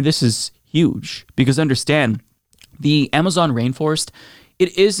 And this is huge because understand, the Amazon rainforest,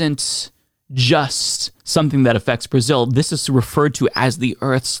 it isn't just something that affects Brazil. This is referred to as the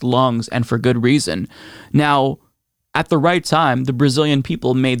Earth's lungs, and for good reason. Now, at the right time, the Brazilian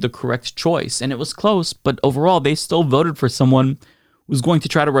people made the correct choice, and it was close, but overall, they still voted for someone who's going to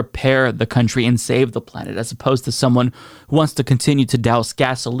try to repair the country and save the planet, as opposed to someone who wants to continue to douse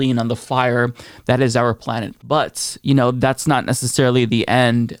gasoline on the fire that is our planet. But, that's not necessarily the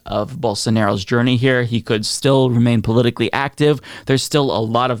end of Bolsonaro's journey here. He could still remain politically active. There's still a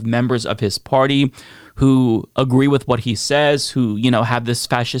lot of members of his party who agree with what he says, who, have this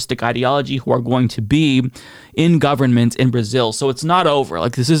fascistic ideology, who are going to be in government in Brazil. So it's not over.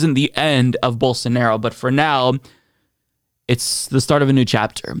 Like, this isn't the end of Bolsonaro, but for now, it's the start of a new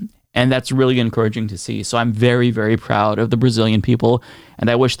chapter, and that's really encouraging to see. So I'm very, very proud of the Brazilian people, and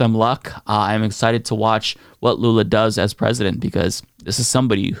I wish them luck. I'm excited to watch what Lula does as president, because this is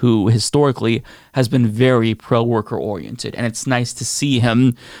somebody who historically has been very pro-worker oriented, and it's nice to see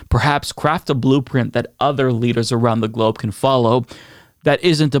him perhaps craft a blueprint that other leaders around the globe can follow that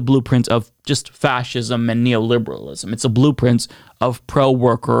isn't a blueprint of just fascism and neoliberalism. It's a blueprint of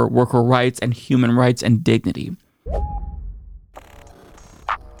pro-worker, worker rights, and human rights and dignity.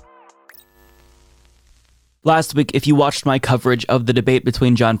 Last week, if you watched my coverage of the debate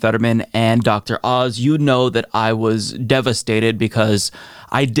between John Fetterman and Dr. Oz, you know that I was devastated because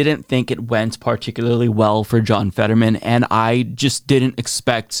I didn't think it went particularly well for John Fetterman, and I just didn't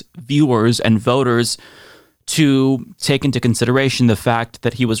expect viewers and voters to take into consideration the fact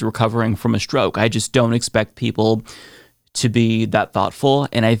that he was recovering from a stroke. I just don't expect people to be that thoughtful,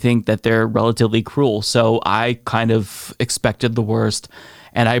 and I think that they're relatively cruel. So I kind of expected the worst,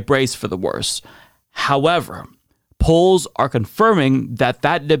 and I braced for the worst. However, polls are confirming that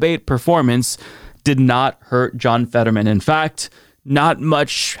debate performance did not hurt John Fetterman. In fact, not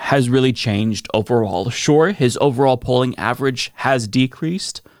much has really changed overall. Sure, his overall polling average has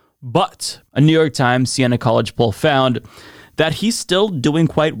decreased, but a New York Times Siena College poll found that he's still doing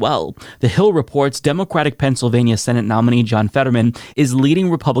quite well. The Hill reports Democratic Pennsylvania Senate nominee John Fetterman is leading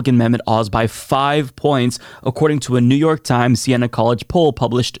Republican Mehmet Oz by 5 points, according to a New York Times Siena College poll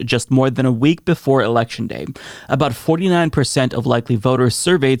published just more than a week before Election Day. About 49% of likely voters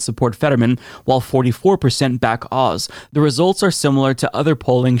surveyed support Fetterman, while 44% back Oz. The results are similar to other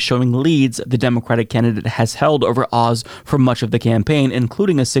polling showing leads the Democratic candidate has held over Oz for much of the campaign,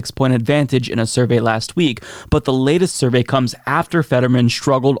 including a 6-point advantage in a survey last week. But the latest survey comes after Fetterman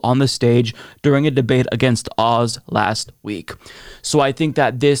struggled on the stage during a debate against Oz last week. So I think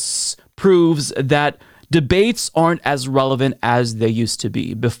that this proves that debates aren't as relevant as they used to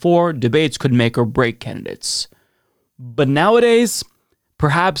be. Before, debates could make or break candidates. But nowadays,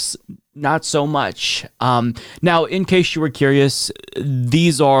 perhaps not so much. Now, in case you were curious,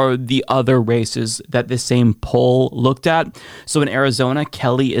 these are the other races that the same poll looked at. So in Arizona,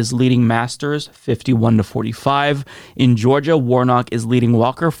 Kelly is leading Masters 51-45. In Georgia, Warnock is leading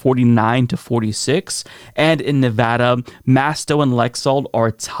Walker 49-46. And in Nevada, Masto and Lexald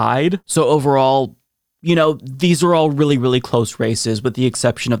are tied. So overall, these are all really, really close races, with the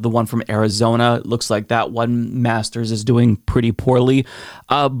exception of the one from Arizona. It looks like that one, Masters, is doing pretty poorly.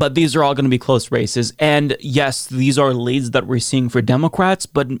 But these are all going to be close races. And yes, these are leads that we're seeing for Democrats,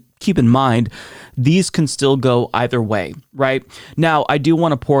 but keep in mind, these can still go either way, right? Now, I do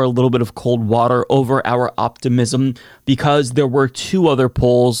want to pour a little bit of cold water over our optimism, because there were 2 other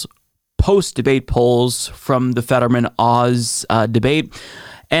polls, post-debate polls from the Fetterman-Oz debate,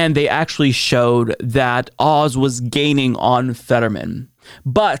 and they actually showed that Oz was gaining on Fetterman.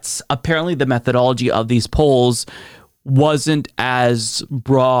 But apparently the methodology of these polls wasn't as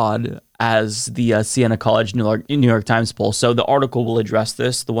broad as the Siena College New York Times poll. So the article will address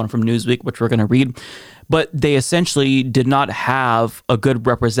this, the one from Newsweek, which we're going to read. But they essentially did not have a good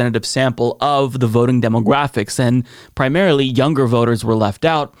representative sample of the voting demographics, and primarily younger voters were left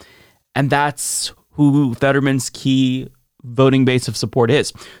out. And that's who Fetterman's key voting base of support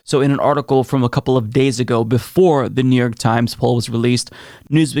is. So in an article from a couple of days ago, before the New York Times poll was released,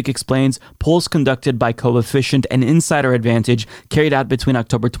 Newsweek explains polls conducted by Coefficient and Insider Advantage carried out between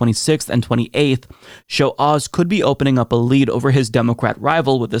October 26th and 28th show Oz could be opening up a lead over his Democrat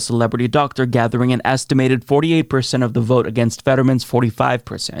rival, with the celebrity doctor gathering an estimated 48% of the vote against Fetterman's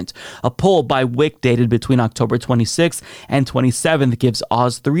 45%. A poll by Wick dated between October 26th and 27th gives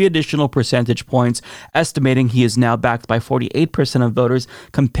Oz 3 additional percentage points, estimating he is now backed by 48% of voters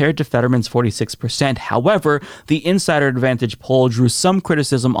compared to Fetterman's 46%. However, the Insider Advantage poll drew some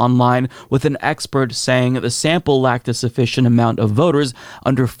criticism online, with an expert saying the sample lacked a sufficient amount of voters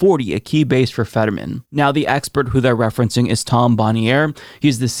under 40, a key base for Fetterman. Now, the expert who they're referencing is Tom Bonnier.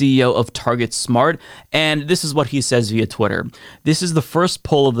 He's the CEO of Target Smart, and this is what he says via Twitter. "This is the first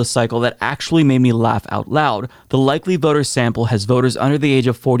poll of the cycle that actually made me laugh out loud. The likely voter sample has voters under the age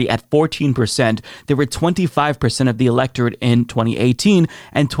of 40 at 14%. There were 25% of the electorate electorate in 2018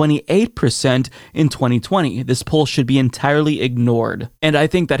 and 28% in 2020. This poll should be entirely ignored. And I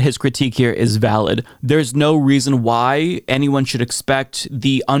think that his critique here is valid. There's no reason why anyone should expect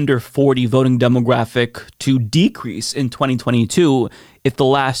the under 40 voting demographic to decrease in 2022 if the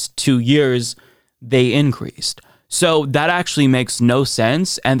last 2 years they increased. So that actually makes no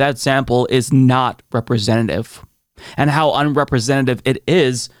sense, and that sample is not representative. And how unrepresentative it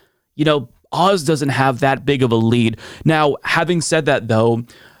is, Oz doesn't have that big of a lead. Now, having said that, though,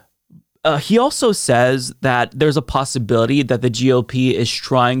 he also says that there's a possibility that the GOP is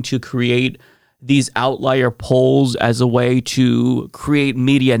trying to create these outlier polls as a way to create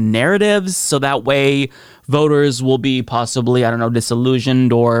media narratives, so that way voters will be possibly,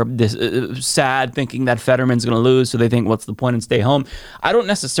 disillusioned or sad, thinking that Fetterman's going to lose, so they think, what's the point, and stay home. I don't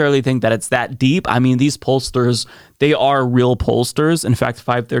necessarily think that it's that deep. I mean, these pollsters, they are real pollsters. In fact,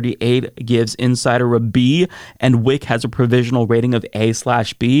 538 gives Insider a B, and Wick has a provisional rating of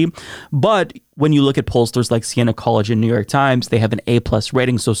A/B. But when you look at pollsters like Siena College and New York Times, they have an A+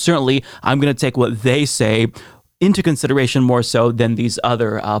 rating. So certainly, I'm going to take what they say into consideration more so than these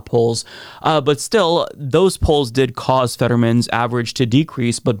other polls. But still, those polls did cause Fetterman's average to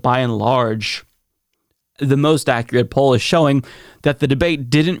decrease, but by and large, the most accurate poll is showing that the debate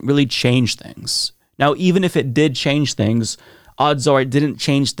didn't really change things. Now, even if it did change things, odds are it didn't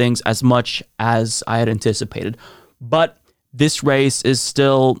change things as much as I had anticipated. But this race is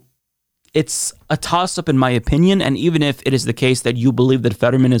still, it's a toss-up in my opinion, and even if it is the case that you believe that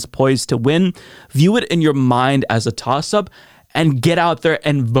Fetterman is poised to win, view it in your mind as a toss-up and get out there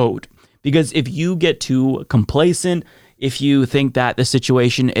and vote. Because if you get too complacent, if you think that the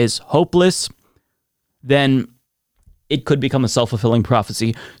situation is hopeless, then it could become a self-fulfilling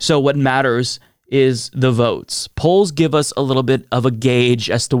prophecy. So what matters is the votes. Polls give us a little bit of a gauge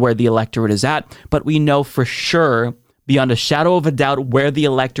as to where the electorate is at, but we know for sure, beyond a shadow of a doubt, where the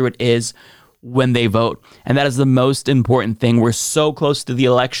electorate is when they vote. And that is the most important thing. We're so close to the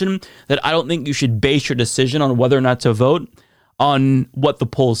election that I don't think you should base your decision on whether or not to vote on what the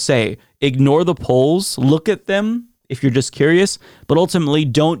polls say. Ignore the polls, look at them if you're just curious, but ultimately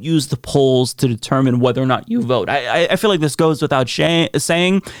don't use the polls to determine whether or not you vote. I feel like this goes without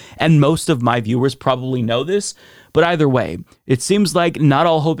saying, and most of my viewers probably know this, but either way, it seems like not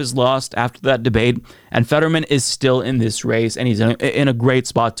all hope is lost after that debate, and Fetterman is still in this race, and he's in a great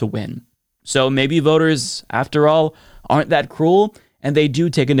spot to win. So maybe voters, after all, aren't that cruel, and they do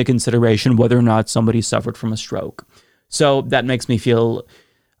take into consideration whether or not somebody suffered from a stroke. So that makes me feel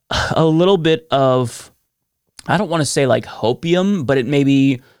a little bit of, I don't want to say like hopium, but it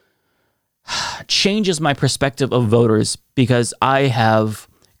maybe changes my perspective of voters, because I have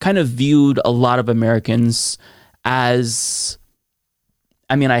kind of viewed a lot of Americans as,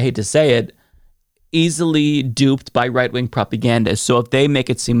 I hate to say it, easily duped by right-wing propaganda. So if they make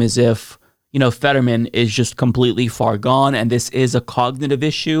it seem as if, Fetterman is just completely far gone and this is a cognitive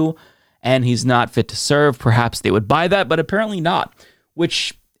issue and he's not fit to serve, perhaps they would buy that, but apparently not,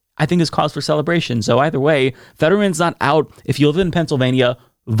 which I think is cause for celebration. So either way, Fetterman's not out. If you live in Pennsylvania,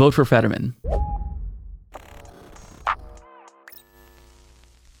 vote for Fetterman.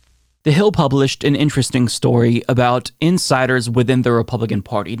 The Hill published an interesting story about insiders within the Republican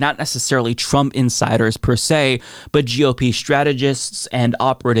Party, not necessarily Trump insiders per se, but GOP strategists and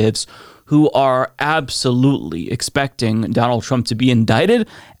operatives who are absolutely expecting Donald Trump to be indicted,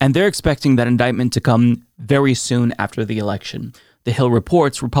 and they're expecting that indictment to come very soon after the election. The Hill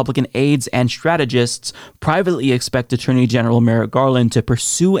reports Republican aides and strategists privately expect Attorney General Merrick Garland to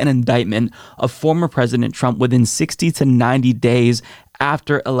pursue an indictment of former President Trump within 60 to 90 days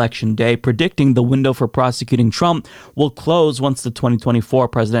after Election Day, predicting the window for prosecuting Trump will close once the 2024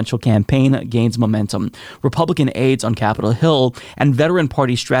 presidential campaign gains momentum. Republican aides on Capitol Hill and veteran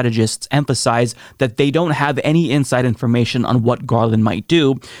party strategists emphasize that they don't have any inside information on what Garland might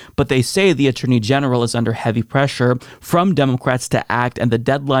do, but they say the Attorney General is under heavy pressure from Democrats to act, and the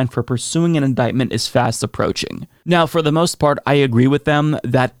deadline for pursuing an indictment is fast approaching. Now, for the most part, I agree with them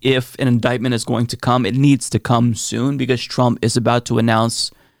that if an indictment is going to come, it needs to come soon, because Trump is about to announce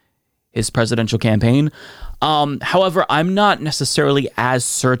his presidential campaign. However, I'm not necessarily as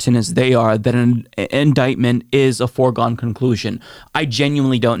certain as they are that an indictment is a foregone conclusion. I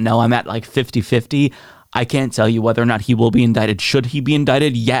genuinely don't know. I'm at like 50-50. I can't tell you whether or not he will be indicted. Should he be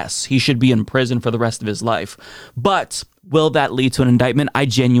indicted? Yes, he should be in prison for the rest of his life. But will that lead to an indictment? I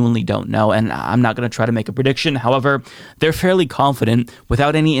genuinely don't know, and I'm not going to try to make a prediction. However, they're fairly confident,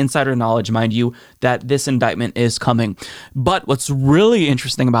 without any insider knowledge, mind you, that this indictment is coming. But what's really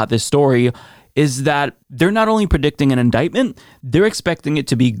interesting about this story is that they're not only predicting an indictment, they're expecting it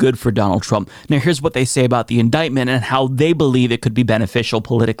to be good for Donald Trump. Now, here's what they say about the indictment and how they believe it could be beneficial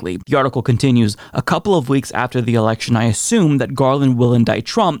politically. The article continues, "A couple of weeks after the election, I assume that Garland will indict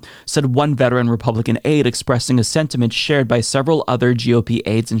Trump," said one veteran Republican aide, expressing a sentiment shared by several other GOP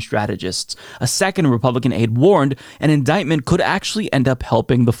aides and strategists. A second Republican aide warned an indictment could actually end up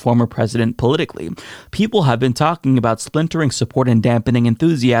helping the former president politically. People have been talking about splintering support and dampening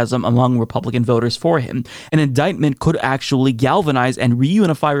enthusiasm among Republican voters for him. An indictment could actually galvanize and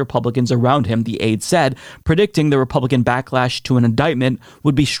reunify Republicans around him, the aide said, predicting the Republican backlash to an indictment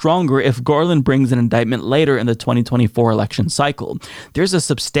would be stronger if Garland brings an indictment later in the 2024 election cycle. There's a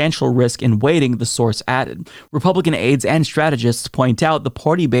substantial risk in waiting, the source added. Republican aides and strategists point out the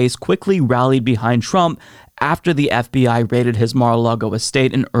party base quickly rallied behind Trump after the FBI raided his Mar-a-Lago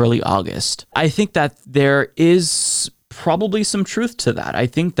estate in early August. I think that there is probably some truth to that. I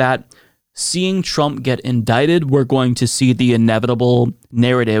think that seeing Trump get indicted, we're going to see the inevitable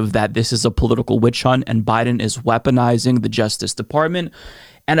narrative that this is a political witch hunt and Biden is weaponizing the Justice Department.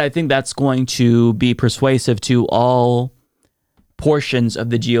 And I think that's going to be persuasive to all portions of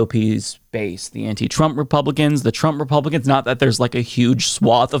the GOP's base, the anti-Trump Republicans, the Trump Republicans. Not that there's like a huge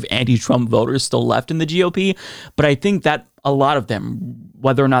swath of anti-Trump voters still left in the GOP, but I think that a lot of them,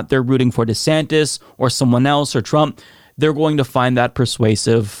 whether or not they're rooting for DeSantis or someone else or Trump, they're going to find that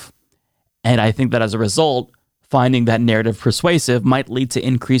persuasive. And I think that as a result, finding that narrative persuasive might lead to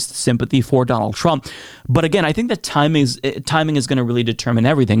increased sympathy for Donald Trump. But again, I think that timing is going to really determine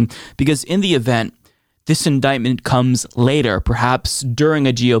everything, because in the event this indictment comes later, perhaps during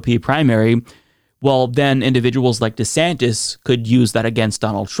a GOP primary, well, then individuals like DeSantis could use that against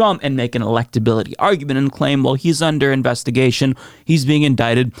Donald Trump and make an electability argument and claim, well, he's under investigation, he's being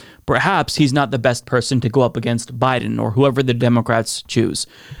indicted, perhaps he's not the best person to go up against Biden or whoever the Democrats choose.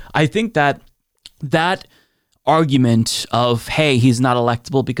 I think that that argument of, hey, he's not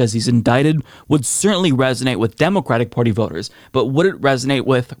electable because he's indicted would certainly resonate with Democratic Party voters, but would it resonate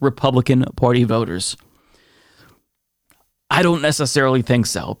with Republican Party voters? I don't necessarily think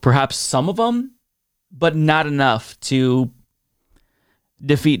so. Perhaps some of them, but not enough to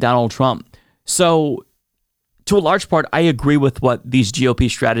defeat Donald Trump. So, to a large part, I agree with what these GOP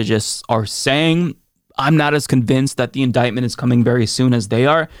strategists are saying. I'm not as convinced that the indictment is coming very soon as they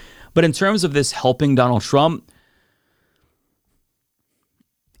are. But in terms of this helping Donald Trump,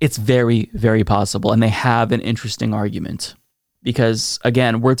 it's very, very possible. And they have an interesting argument. Because,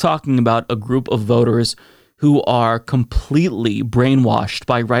 again, we're talking about a group of voters who are completely brainwashed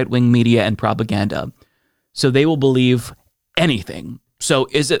by right-wing media and propaganda. So they will believe anything. So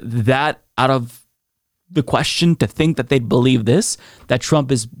is it that out of the question to think that they'd believe this, that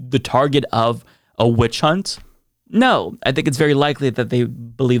Trump is the target of a witch hunt? No, I think it's very likely that they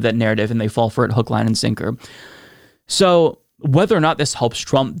believe that narrative and they fall for it hook, line, and sinker. So whether or not this helps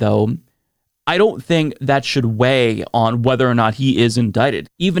Trump, though, I don't think that should weigh on whether or not he is indicted,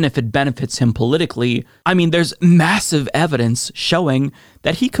 even if it benefits him politically. I mean, there's massive evidence showing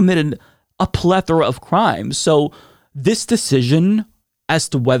that he committed a plethora of crimes. So this decision as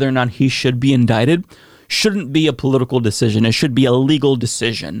to whether or not he should be indicted shouldn't be a political decision. It should be a legal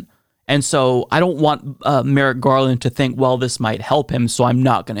decision. And so I don't want Merrick Garland to think, well, this might help him, so I'm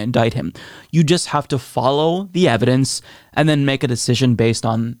not going to indict him. You just have to follow the evidence and then make a decision based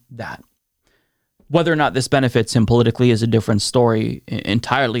on that. Whether or not this benefits him politically is a different story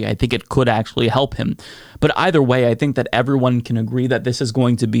entirely. I think it could actually help him. But either way, I think that everyone can agree that this is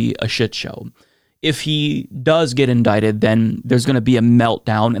going to be a shit show. If he does get indicted, then there's going to be a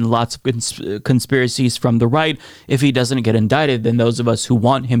meltdown and lots of conspiracies from the right. If he doesn't get indicted, then those of us who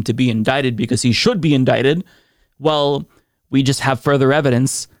want him to be indicted because he should be indicted, well, we just have further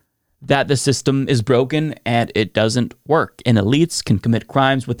evidence that the system is broken and it doesn't work. And elites can commit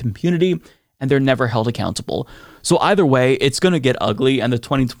crimes with impunity and they're never held accountable. So either way, it's going to get ugly, and the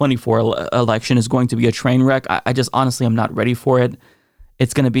 2024 election is going to be a train wreck. I just honestly am not ready for it.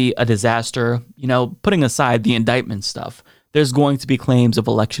 It's going to be a disaster. You know, putting aside the indictment stuff, there's going to be claims of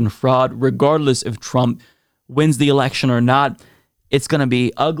election fraud, regardless if Trump wins the election or not. It's going to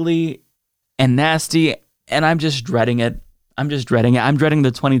be ugly and nasty, and I'm just dreading it. I'm dreading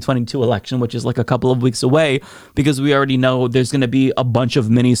the 2022 election, which is like a couple of weeks away, because we already know there's going to be a bunch of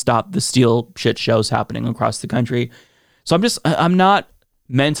mini Stop the Steal shit shows happening across the country. So I'm not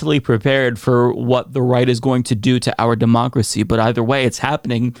mentally prepared for what the right is going to do to our democracy. But either way, it's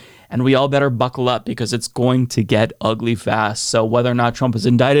happening, and we all better buckle up because it's going to get ugly fast. So whether or not Trump is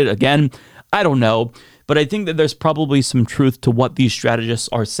indicted, again, I don't know. But I think that there's probably some truth to what these strategists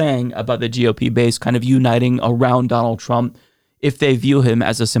are saying about the GOP base kind of uniting around Donald Trump if they view him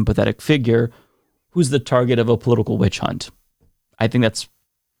as a sympathetic figure who's the target of a political witch hunt. I think that's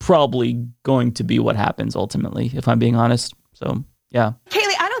probably going to be what happens ultimately, if I'm being honest. So, yeah.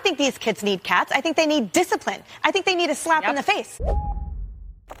 Kaylee, I don't think these kids need cats. I think they need discipline. I think they need a slap in the face.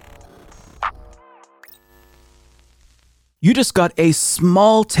 You just got a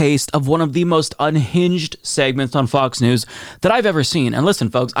small taste of one of the most unhinged segments on Fox News that I've ever seen. And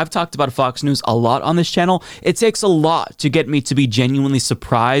listen, folks, I've talked about Fox News a lot on this channel. It takes a lot to get me to be genuinely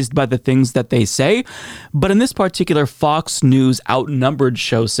surprised by the things that they say. But in this particular Fox News Outnumbered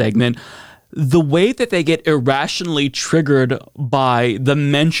Show segment, the way that they get irrationally triggered by the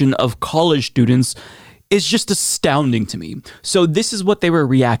mention of college students is just astounding to me. So this is what they were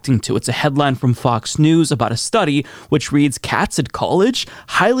reacting to. It's a headline from Fox News about a study which reads, "Cats at college?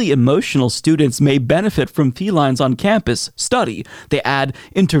 Highly emotional students may benefit from felines on campus. Study." They add,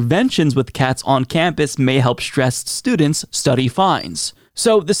 "Interventions with cats on campus may help stressed students. Study finds."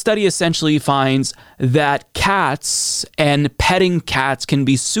 So the study essentially finds that cats and petting cats can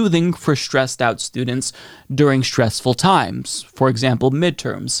be soothing for stressed out students during stressful times. For example,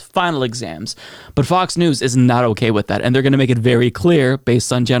 midterms, final exams. But Fox News is not okay with that. And they're going to make it very clear,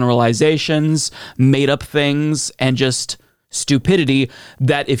 based on generalizations, made up things, and just stupidity,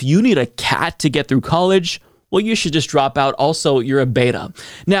 that if you need a cat to get through college, well, you should just drop out. Also, you're a beta.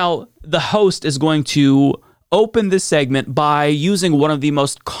 Now, the host is going to open this segment by using one of the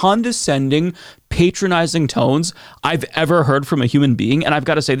most condescending, patronizing tones I've ever heard from a human being. And I've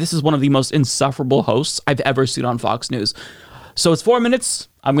got to say, this is one of the most insufferable hosts I've ever seen on Fox News. So it's 4 minutes.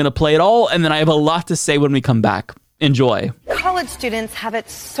 I'm going to play it all, and then I have a lot to say when we come back. Enjoy. College students have it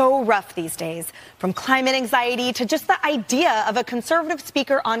so rough these days, from climate anxiety to just the idea of a conservative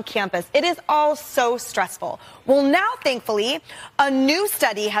speaker on campus. It is all so stressful. Well, now, thankfully, a new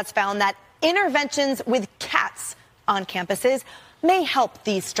study has found that interventions with cats on campuses may help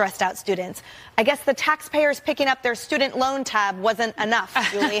these stressed out students. I guess the taxpayers picking up their student loan tab wasn't enough,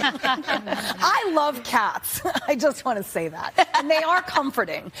 Julie. I love cats. I just want to say that. And they are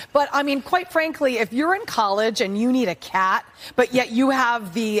comforting. But, I mean, quite frankly, if you're in college and you need a cat, but yet you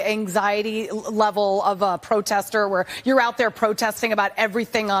have the anxiety level of a protester where you're out there protesting about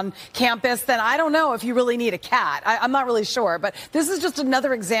everything on campus, then I don't know if you really need a cat. I'm not really sure. But this is just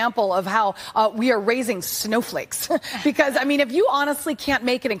another example of how we are raising snowflakes. Because, I mean, if you honestly can't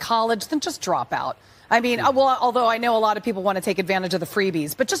make it in college, then just drop out. I mean, well, although I know a lot of people want to take advantage of the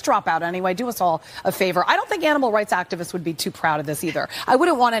freebies, but just drop out anyway. Do us all a favor. I don't think animal rights activists would be too proud of this either. I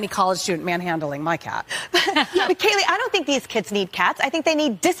wouldn't want any college student manhandling my cat. But Kaylee, I don't think these kids need cats. I think they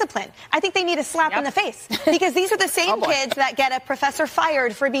need discipline. I think they need a slap in the face. Because these are the same kids that get a professor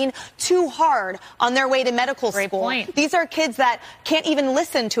fired for being too hard on their way to medical school. Point. These are kids that can't even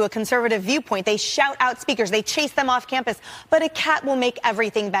listen to a conservative viewpoint. They shout out speakers. They chase them off campus. But a cat will make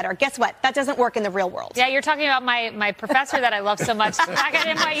everything better. Guess what? That doesn't work in the real world. Yeah, you're talking about my professor that I love so much back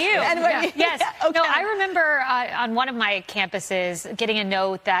at NYU. NYU. Yes. Yeah, okay. No, I remember on one of my campuses getting a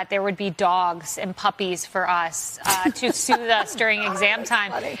note that there would be dogs and puppies for us to soothe us during exam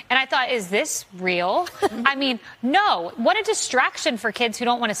time. And I thought, is this real? I mean, no. What a distraction for kids who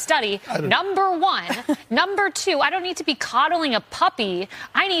don't want to study. Number one. Number two, I don't need to be coddling a puppy.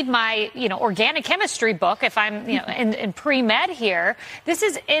 I need my, organic chemistry book if I'm, in pre-med here. This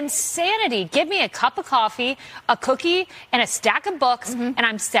is insanity. Give me a cup of coffee, a cookie, and a stack of books, and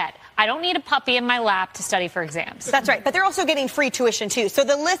I'm set. I don't need a puppy in my lap to study for exams. That's right. But they're also getting free tuition, too. So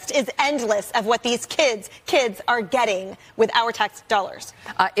the list is endless of what these kids are getting with our tax dollars.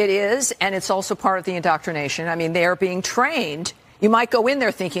 It is, and it's also part of the indoctrination. I mean, they are being trained. You might go in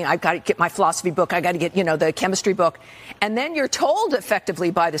there thinking, I've got to get my philosophy book, I got to get, the chemistry book. And then you're told effectively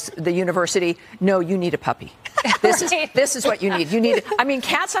by the university, no, you need a puppy. This is what you need. I mean,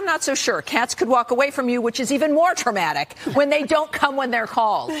 cats, I'm not so sure. Cats could walk away from you, which is even more traumatic when they don't come when they're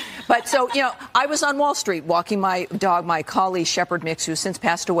called. But so, I was on Wall Street walking my dog, my collie Shepherd Mix, who's since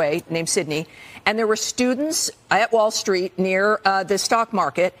passed away, named Sydney. And there were students at Wall Street near the stock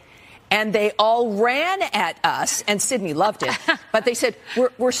market. And they all ran at us, and Sydney loved it. But they said,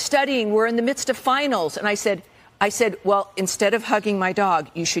 we're studying, we're in the midst of finals. And I said, well, instead of hugging my dog,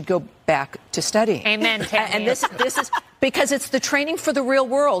 you should go back to studying. Amen. And this is because it's the training for the real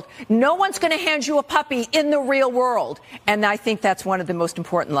world. No one's going to hand you a puppy in the real world. And I think that's one of the most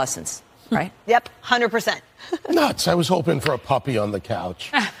important lessons, right? Yep, 100%. Nuts. I was hoping for a puppy on the couch.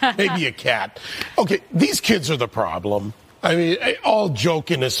 Maybe a cat. Okay, these kids are the problem. I mean, all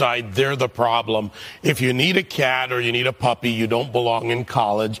joking aside, they're the problem. If you need a cat or you need a puppy, you don't belong in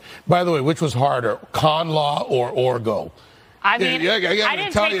college. By the way, which was harder, con law or orgo? I mean, I I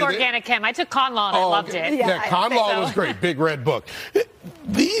didn't take organic chem. I took con law and I loved it. Yeah, con law was great. Big red book.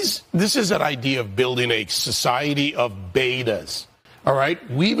 This is an idea of building a society of betas. All right,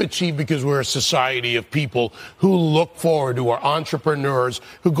 we've achieved because we're a society of people who look forward, who are entrepreneurs,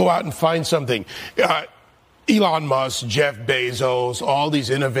 who go out and find something. Elon Musk, Jeff Bezos, all these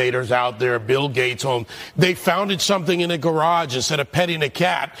innovators out there, Bill Gates, they founded something in a garage. Instead of petting a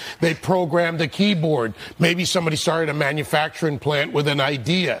cat, they programmed a keyboard. Maybe somebody started a manufacturing plant with an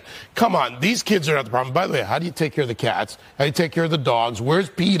idea. Come on, these kids are not the problem. By the way, how do you take care of the cats? How do you take care of the dogs? Where's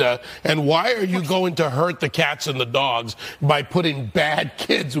PETA? And why are you going to hurt the cats and the dogs by putting bad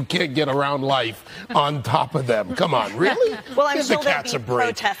kids who can't get around life on top of them? Come on, really? Well, I'm Give sure the there'll cats be a break.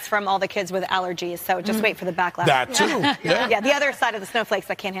 protests from all the kids with allergies, so just wait for the backlash. That too. Yeah, the other side of the snowflakes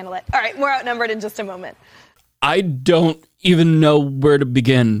that can't handle it. All right, we're outnumbered in just a moment. I don't even know where to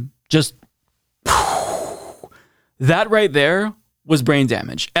begin. Just that right there was brain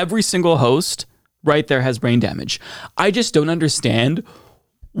damage. Every single host right there has brain damage. I just don't understand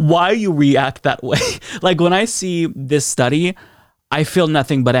why you react that way. Like when I see this study, I feel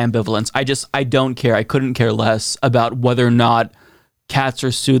nothing but ambivalence. I don't care. I couldn't care less about whether or not cats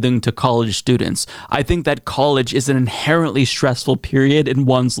are soothing to college students. I think that college is an inherently stressful period in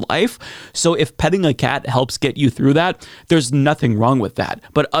one's life. So if petting a cat helps get you through that, there's nothing wrong with that.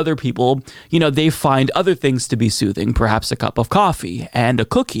 But other people, they find other things to be soothing, perhaps a cup of coffee and a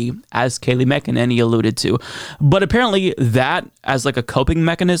cookie, as Kaylee McEnany alluded to. But apparently that, as like a coping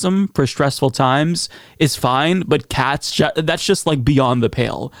mechanism for stressful times, is fine. But cats, that's just like beyond the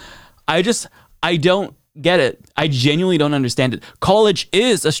pale. I don't get it. I genuinely don't understand it. College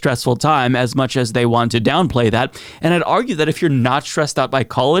is a stressful time as much as they want to downplay that. And I'd argue that if you're not stressed out by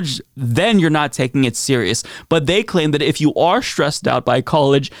college, then you're not taking it serious. But they claim that if you are stressed out by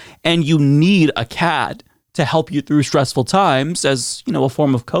college and you need a cat to help you through stressful times as, a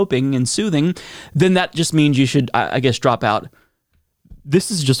form of coping and soothing, then that just means you should, I guess, drop out.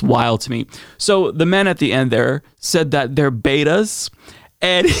 This is just wild to me. So the man at the end there said that they're betas.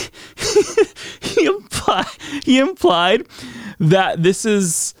 And he implied that this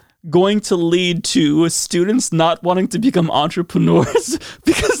is going to lead to students not wanting to become entrepreneurs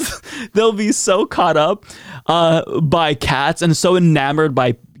because they'll be so caught up by cats and so enamored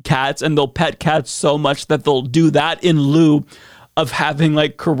by cats, and they'll pet cats so much that they'll do that in lieu of having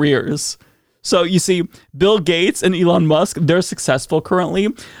like careers. So you see, Bill Gates and Elon Musk, they're successful currently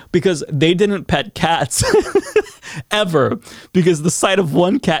because they didn't pet cats ever. Because the sight of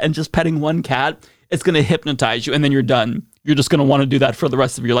one cat and just petting one cat, it's going to hypnotize you and then you're done. You're just going to want to do that for the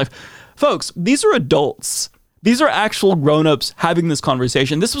rest of your life. Folks, these are adults. These are actual grown-ups having this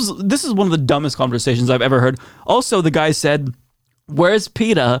conversation. This is one of the dumbest conversations I've ever heard. Also, the guy said, "Where's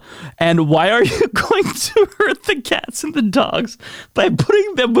PETA? And why are you going to hurt the cats and the dogs by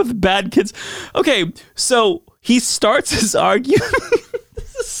putting them with bad kids?" Okay, so he starts his argument.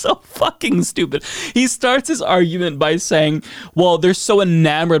 This is so fucking stupid. He starts his argument by saying, well, they're so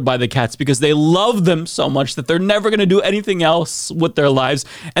enamored by the cats because they love them so much that they're never going to do anything else with their lives.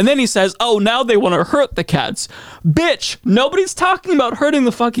 And then he says, oh, now they want to hurt the cats. Bitch, nobody's talking about hurting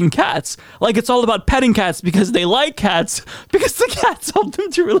the fucking cats. Like it's all about petting cats because they like cats, because the cats help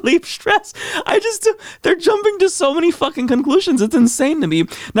them to relieve stress. They're jumping to so many fucking conclusions. It's insane to me.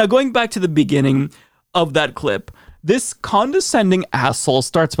 Now, going back to the beginning of that clip, this condescending asshole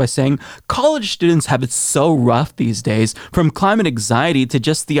starts by saying college students have it so rough these days, from climate anxiety to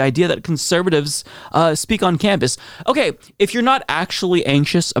just the idea that conservatives speak on campus. Okay, if you're not actually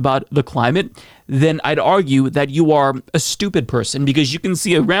anxious about the climate, then I'd argue that you are a stupid person, because you can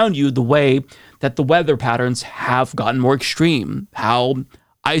see around you the way that the weather patterns have gotten more extreme, how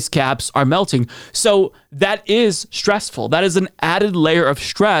ice caps are melting. So that is stressful. That is an added layer of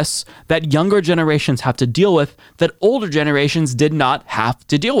stress that younger generations have to deal with that older generations did not have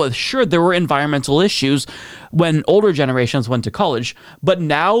to deal with. Sure, there were environmental issues when older generations went to college, but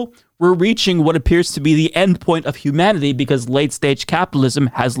now we're reaching what appears to be the end point of humanity, because late-stage capitalism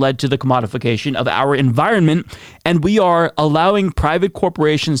has led to the commodification of our environment, and we are allowing private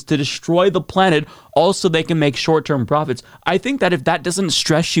corporations to destroy the planet all so they can make short-term profits. I think that if that doesn't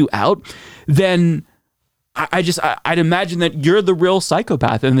stress you out, then I'd imagine that you're the real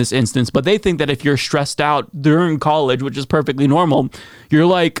psychopath in this instance. But they think that if you're stressed out during college, which is perfectly normal, you're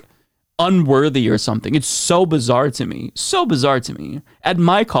like unworthy or something. It's so bizarre to me. So bizarre to me. At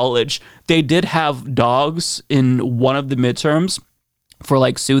my college, they did have dogs in one of the midterms for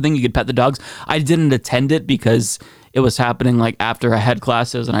like soothing. You could pet the dogs. I didn't attend it because it was happening like after I had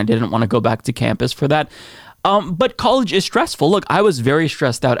classes and I didn't want to go back to campus for that. But college is stressful. Look, I was very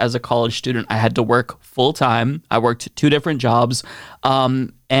stressed out as a college student. I had to work full time. I worked 2 different jobs.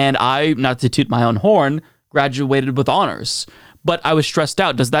 And I, not to toot my own horn, graduated with honors. But I was stressed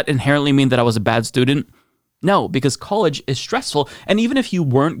out. Does that inherently mean that I was a bad student? No, because college is stressful. And even if you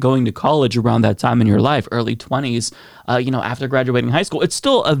weren't going to college around that time in your life, early 20s, after graduating high school, it's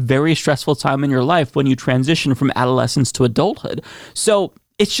still a very stressful time in your life when you transition from adolescence to adulthood. So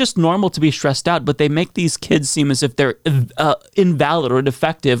it's just normal to be stressed out, but they make these kids seem as if they're invalid or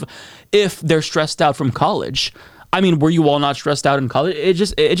defective if they're stressed out from college. I mean, were you all not stressed out in college? It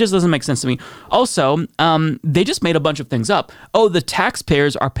just doesn't make sense to me. Also, they just made a bunch of things up. Oh, the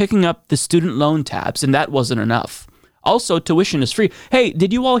taxpayers are picking up the student loan tabs, and that wasn't enough. Also, tuition is free. Hey,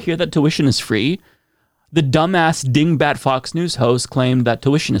 did you all hear that tuition is free? The dumbass dingbat Fox News host claimed that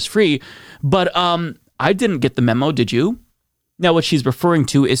tuition is free, but I didn't get the memo, did you? Now, what she's referring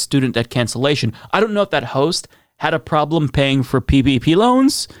to is student debt cancellation. I don't know if that host had a problem paying for PPP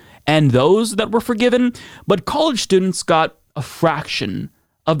loans and those that were forgiven, but college students got a fraction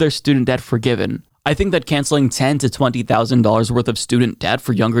of their student debt forgiven. I think that canceling $10,000 to $20,000 worth of student debt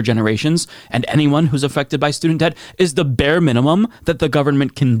for younger generations and anyone who's affected by student debt is the bare minimum that the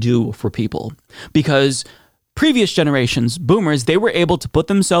government can do for people. Because previous generations, boomers, they were able to put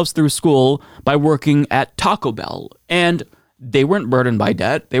themselves through school by working at Taco Bell, and they weren't burdened by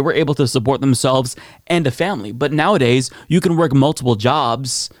debt. They were able to support themselves and a family. But nowadays, you can work multiple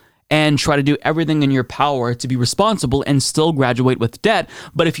jobs and try to do everything in your power to be responsible and still graduate with debt.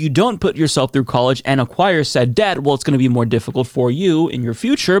 But if you don't put yourself through college and acquire said debt, well, it's going to be more difficult for you in your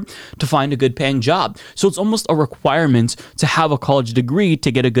future to find a good paying job. So it's almost a requirement to have a college degree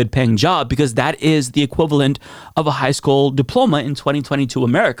to get a good paying job, because that is the equivalent of a high school diploma in 2022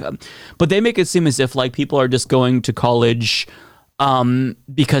 America. But they make it seem as if like people are just going to college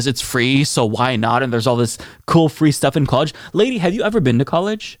because it's free, so why not? And there's all this cool free stuff in college. Lady, have you ever been to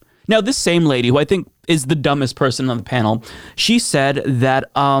college? Now, this same lady, who I think is the dumbest person on the panel, she said that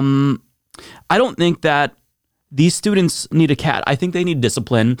I don't think that these students need a cat. I think they need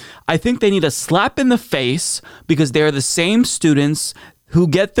discipline. I think they need a slap in the face, because they're the same students who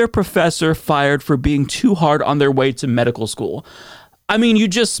get their professor fired for being too hard on their way to medical school. I mean, you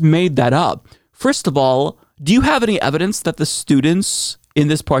just made that up. First of all, do you have any evidence that the students in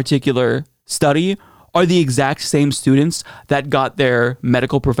this particular study are the exact same students that got their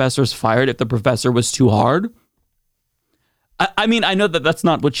medical professors fired if the professor was too hard? I mean, I know that that's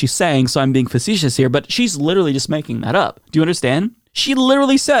not what she's saying, so I'm being facetious here, but she's literally just making that up. Do you understand? She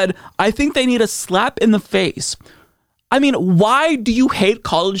literally said, I think they need a slap in the face. I mean, why do you hate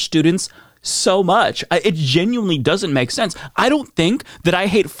college students so much? It genuinely doesn't make sense. I don't think that I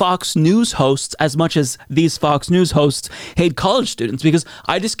hate Fox News hosts as much as these Fox News hosts hate college students, because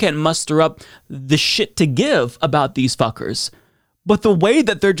I just can't muster up the shit to give about these fuckers. But the way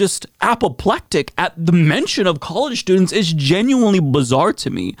that they're just apoplectic at the mention of college students is genuinely bizarre to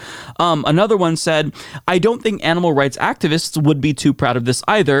me. Another one said, I don't think animal rights activists would be too proud of this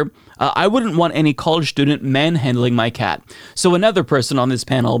either. I wouldn't want any college student manhandling my cat. So another person on this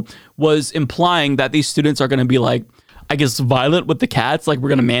panel was implying that these students are going to be like, I guess, violent with the cats. Like, we're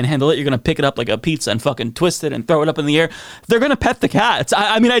going to manhandle it. You're going to pick it up like a pizza and fucking twist it and throw it up in the air. They're going to pet the cats.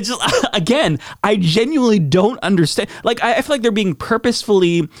 I mean, I genuinely don't understand. Like, I feel like they're being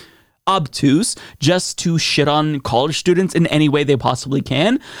purposefully obtuse just to shit on college students in any way they possibly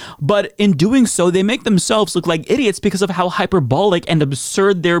can. But in doing so, they make themselves look like idiots because of how hyperbolic and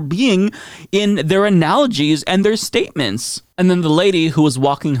absurd they're being in their analogies and their statements. And then the lady who was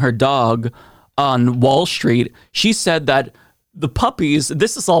walking her dog on Wall Street, she said that the puppies,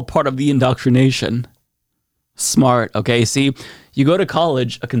 this is all part of the indoctrination. Smart, okay? See, you go to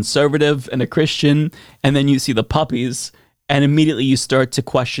college, a conservative and a Christian, and then you see the puppies, and immediately you start to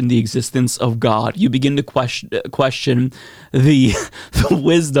question the existence of God. You begin to question the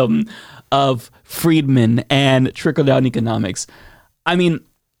wisdom of Friedman and trickle-down economics. I mean,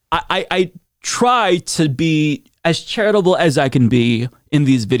 I try to be as charitable as I can be in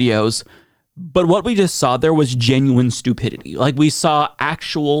these videos, but what we just saw there was genuine stupidity. Like, we saw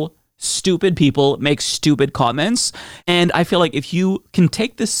actual stupid people make stupid comments, and I feel like if you can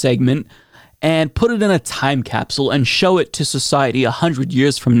take this segment and put it in a time capsule and show it to society 100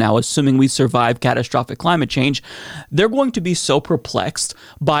 years from now, assuming we survive catastrophic climate change, they're going to be so perplexed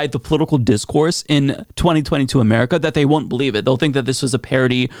by the political discourse in 2022 America that they won't believe it. They'll think that this was a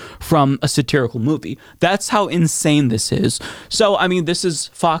parody from a satirical movie. That's how insane this is. So, I mean, this is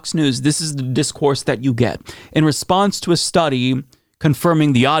Fox News. This is the discourse that you get. In response to a study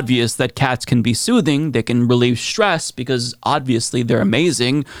confirming the obvious that cats can be soothing, they can relieve stress because obviously they're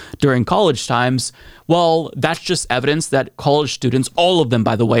amazing during college times. Well, that's just evidence that college students, all of them,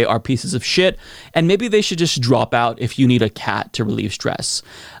 by the way, are pieces of shit, and maybe they should just drop out if you need a cat to relieve stress.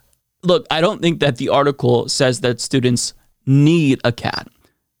 Look, I don't think that the article says that students need a cat,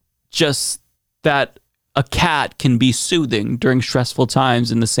 just that a cat can be soothing during stressful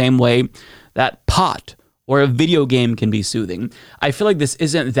times in the same way that pot or a video game can be soothing. I feel like this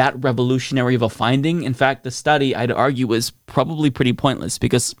isn't that revolutionary of a finding. In fact, the study, I'd argue, is probably pretty pointless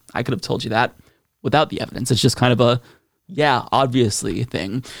because I could have told you that without the evidence. It's just kind of a, yeah, obviously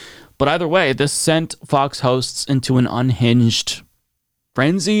thing. But either way, this sent Fox hosts into an unhinged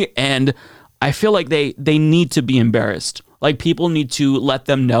frenzy, and I feel like they need to be embarrassed. Like, people need to let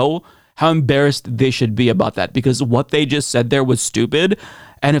them know how embarrassed they should be about that, because what they just said there was stupid.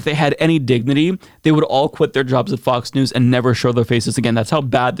 And if they had any dignity, they would all quit their jobs at Fox News and never show their faces again. That's how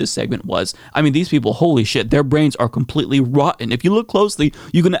bad this segment was. I mean, these people, holy shit, their brains are completely rotten. If you look closely,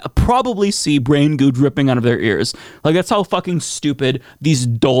 you can probably see brain goo dripping out of their ears. Like, that's how fucking stupid these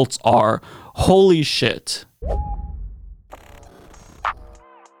dolts are. Holy shit.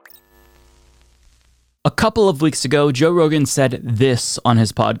 A couple of weeks ago, Joe Rogan said this on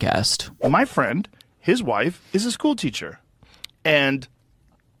his podcast. My friend, his wife, is a school teacher. And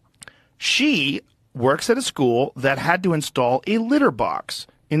she works at a school that had to install a litter box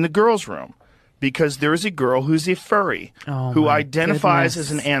in the girls' room because there is a girl who's a furry who identifies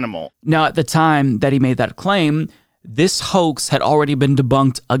as an animal. Now, at the time that he made that claim, this hoax had already been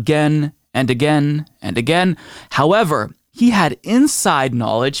debunked again and again and again. However, he had inside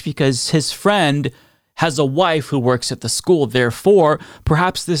knowledge because his friend has a wife who works at the school. Therefore,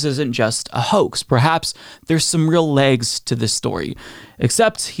 perhaps this isn't just a hoax. Perhaps there's some real legs to this story.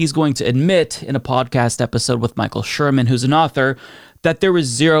 Except he's going to admit in a podcast episode with Michael Sherman, who's an author, that there was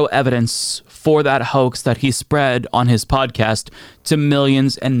zero evidence for that hoax that he spread on his podcast to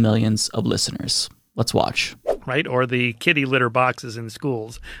millions and millions of listeners. Let's watch. Right? Or the kitty litter boxes in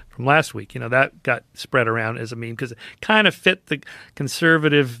schools from last week. You know, that got spread around as a meme because it kind of fit the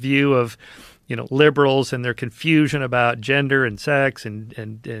conservative view of, you know, liberals and their confusion about gender and sex and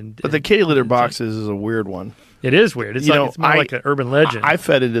But the kitty litter boxes is a weird one. It is weird. It's it's more like an urban legend. I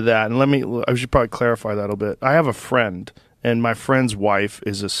fed into that, and I should probably clarify that a little bit. I have a friend, and my friend's wife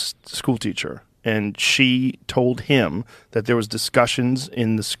is a school teacher, and she told him that there was discussions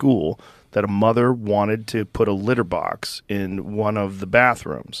in the school that a mother wanted to put a litter box in one of the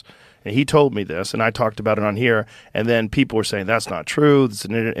bathrooms. And he told me this, and I talked about it on here, and then people were saying, that's not true, it's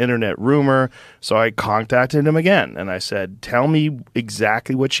an internet rumor. So I contacted him again, and I said, tell me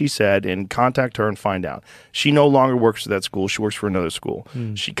exactly what she said, and contact her and find out. She no longer works at that school. She works for another school.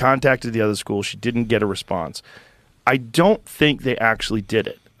 She contacted the other school. She didn't get a response. I don't think they actually did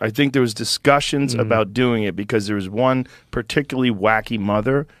it. I think there was discussions about doing it because there was one particularly wacky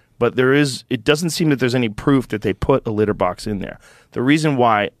mother, but it doesn't seem that there's any proof that they put a litter box in there. The reason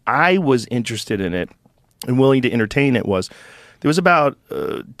why I was interested in it and willing to entertain it was there was about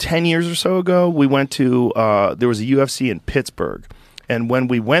 10 years or so ago, we went to, there was a UFC in Pittsburgh. And when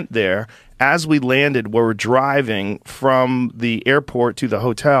we went there, as we landed, we were driving from the airport to the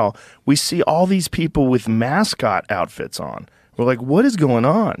hotel, we see all these people with mascot outfits on. We're like, what is going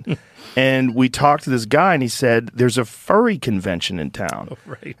on? And we talked to this guy, and he said, there's a furry convention in town. Oh,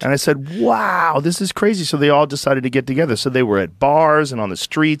 right. And I said, wow, this is crazy. So they all decided to get together. So they were at bars and on the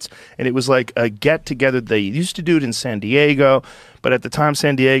streets, and it was like a get-together. They used to do it in San Diego, but at the time,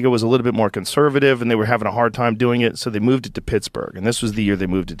 San Diego was a little bit more conservative, and they were having a hard time doing it, so they moved it to Pittsburgh. And this was the year they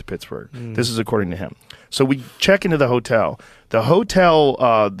moved it to Pittsburgh. This is according to him. So we check into the hotel. The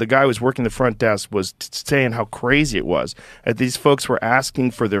hotel, the guy who was working the front desk was saying how crazy it was. That these folks were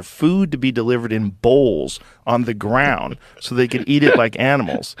asking for their food to be delivered in bowls on the ground so they could eat it like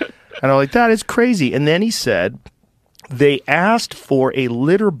animals. And I'm like, that is crazy. And then he said they asked for a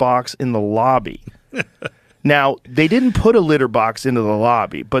litter box in the lobby. Now, they didn't put a litter box into the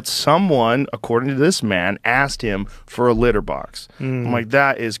lobby, but someone, according to this man, asked him for a litter box. I'm like,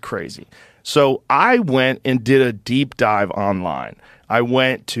 that is crazy. So I went and did a deep dive online. I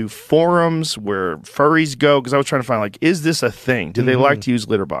went to forums where furries go because I was trying to find, like, is this a thing? Do they like to use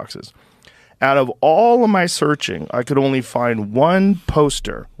litter boxes? Out of all of my searching, I could only find one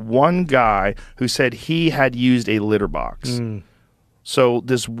poster, one guy who said he had used a litter box. So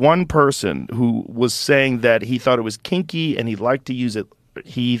this one person who was saying that he thought it was kinky and he liked to use it,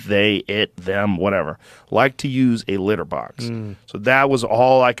 he, they, it, them, whatever, like to use a litter box. So that was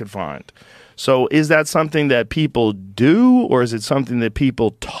all I could find. So is that something that people do, or is it something that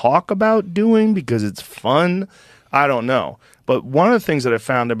people talk about doing because it's fun? I don't know. But one of the things that I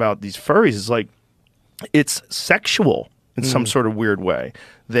found about these furries is like it's sexual in some sort of weird way.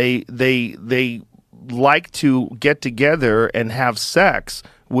 They like to get together and have sex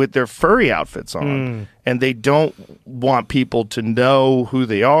with their furry outfits on, and they don't want people to know who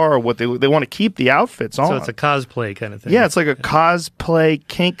they are or what they want to keep the outfits on. So it's a cosplay kind of thing. Yeah, it's like a cosplay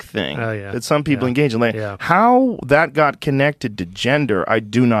kink thing that some people engage in. Like, how that got connected to gender, I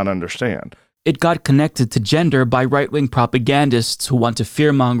do not understand. It got connected to gender by right-wing propagandists who want to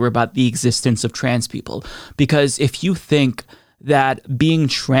fearmonger about the existence of trans people. Because if you think that being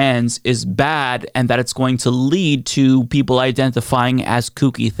trans is bad and that it's going to lead to people identifying as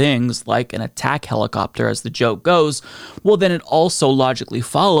kooky things like an attack helicopter, as the joke goes, well, then it also logically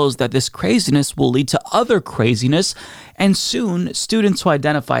follows that this craziness will lead to other craziness, and soon students who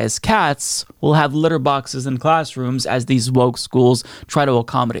identify as cats will have litter boxes in classrooms as these woke schools try to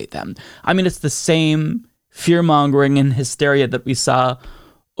accommodate them. I mean, it's the same fear-mongering and hysteria that we saw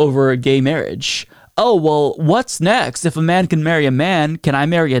over gay marriage. Oh, well, what's next? If a man can marry a man, can I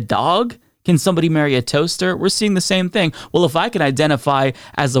marry a dog? Can somebody marry a toaster? We're seeing the same thing. Well, if I can identify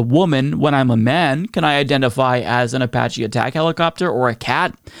as a woman when I'm a man, can I identify as an Apache attack helicopter or a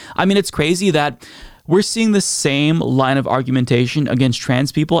cat? I mean, it's crazy that we're seeing the same line of argumentation against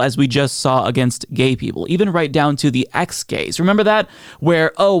trans people as we just saw against gay people, even right down to the ex-gays. Remember that?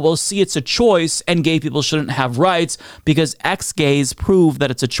 Where, oh, well, see, it's a choice and gay people shouldn't have rights because ex-gays prove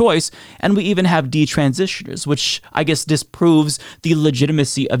that it's a choice. And we even have detransitioners, which I guess disproves the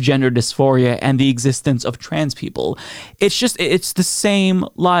legitimacy of gender dysphoria and the existence of trans people. It's the same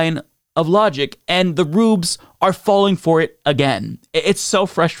line of logic, and the rubes are falling for it again. It's so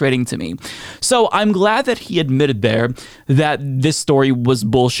frustrating to me. So I'm glad that he admitted there that this story was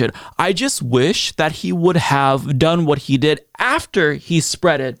bullshit. I just wish that he would have done what he did after he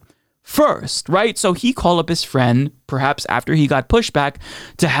spread it first, right? So he called up his friend, perhaps after he got pushback,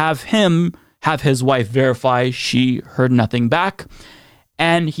 to have his wife verify she heard nothing back.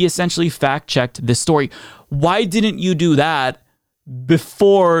 And he essentially fact-checked this story. Why didn't you do that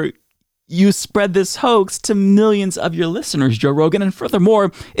before you spread this hoax to millions of your listeners, Joe Rogan? And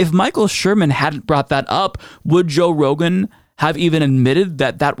furthermore, if Michael Sherman hadn't brought that up, would Joe Rogan have even admitted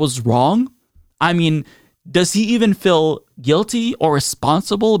that that was wrong? I mean, does he even feel guilty or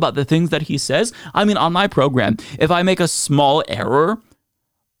responsible about the things that he says? I mean, on my program, if I make a small error,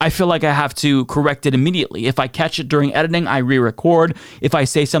 I feel like I have to correct it immediately. If I catch it during editing, I re-record. If I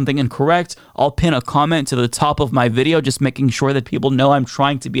say something incorrect, I'll pin a comment to the top of my video, just making sure that people know I'm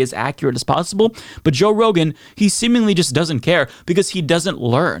trying to be as accurate as possible. But Joe Rogan, he seemingly just doesn't care because he doesn't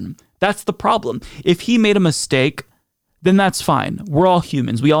learn. That's the problem. If he made a mistake, then that's fine. We're all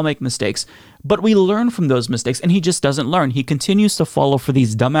humans. We all make mistakes. But we learn from those mistakes, and he just doesn't learn. He continues to follow for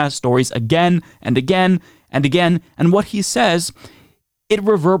these dumbass stories again and again and again. And what he says, it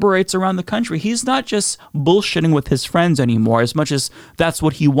reverberates around the country. He's not just bullshitting with his friends anymore, as much as that's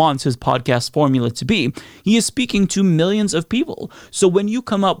what he wants his podcast formula to be. He is speaking to millions of people. So when you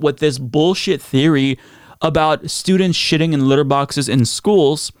come up with this bullshit theory about students shitting in litter boxes in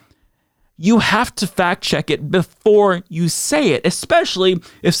schools, you have to fact check it before you say it, especially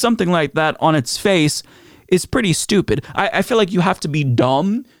if something like that on its face is pretty stupid. I feel like you have to be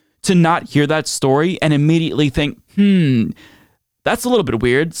dumb to not hear that story and immediately think, that's a little bit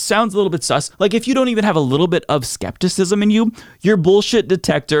weird. Sounds a little bit sus. Like, if you don't even have a little bit of skepticism in you, your bullshit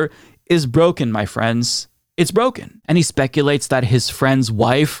detector is broken, my friends. It's broken. And he speculates that his friend's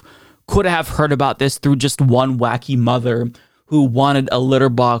wife could have heard about this through just one wacky mother who wanted a litter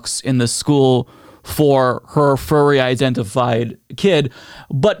box in the school for her furry identified kid.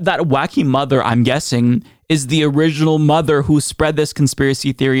 But that wacky mother, I'm guessing, is the original mother who spread this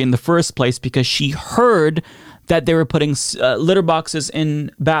conspiracy theory in the first place because she heard that they were putting litter boxes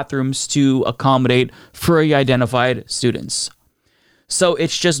in bathrooms to accommodate furry identified students. So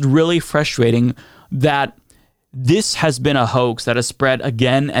it's just really frustrating that this has been a hoax that has spread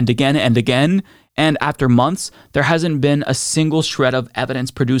again and again and again. And after months, there hasn't been a single shred of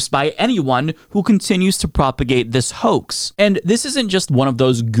evidence produced by anyone who continues to propagate this hoax. And this isn't just one of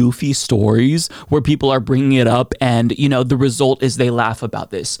those goofy stories where people are bringing it up and, the result is they laugh about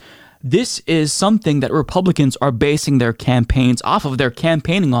this. This is something that Republicans are basing their campaigns off of. They're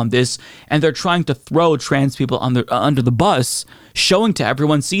campaigning on this, and they're trying to throw trans people under the bus, showing to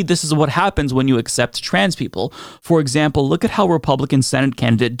everyone, see, this is what happens when you accept trans people. For example, look at how Republican Senate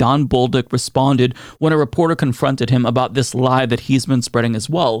candidate Don Bolduc responded when a reporter confronted him about this lie that he's been spreading as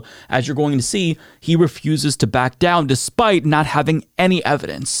well. As you're going to see, he refuses to back down despite not having any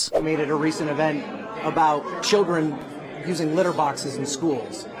evidence. I made it a recent event about children using litter boxes in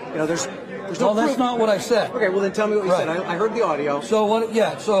schools. There's Well, that's not what I said. Okay, well then tell me what you said. I heard the audio. So what?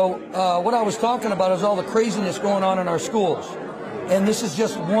 Yeah. So what I was talking about is all the craziness going on in our schools, and this is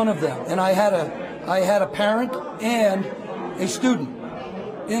just one of them. And I had a parent and a student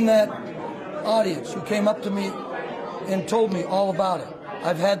in that audience who came up to me and told me all about it.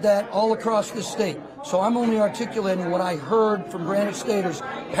 I've had that all across the state. So I'm only articulating what I heard from Granite Staters,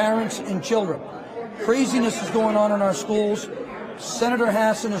 parents and children. Craziness is going on in our schools. Senator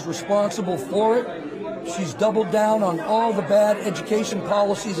Hassan is responsible for it. She's doubled down on all the bad education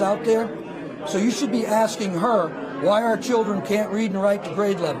policies out there. So you should be asking her why our children can't read and write to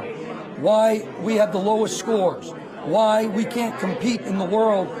grade level, why we have the lowest scores, why we can't compete in the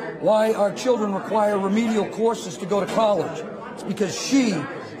world, why our children require remedial courses to go to college. It's because she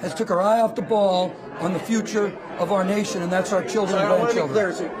has took her eye off the ball on the future of our nation, and that's our children and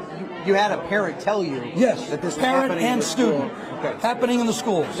grandchildren. So you had a parent tell you that this was parent happening and in the student school. happening in the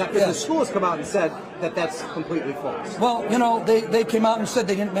schools. The school has come out and said that that's completely false. Well, you know, they came out and said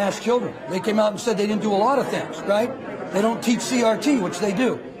they didn't mass children. They came out and said they didn't do a lot of things, right? They don't teach CRT, which they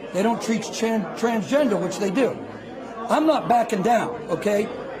do. They don't teach transgender, which they do. I'm not backing down, okay?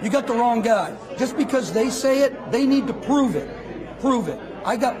 You got the wrong guy. Just because they say it, they need to prove it. Prove it.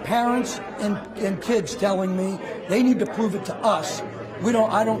 I got parents and kids telling me they need to prove it to us.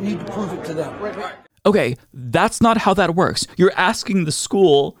 I don't need to prove it to them. Okay, that's not how that works. You're asking the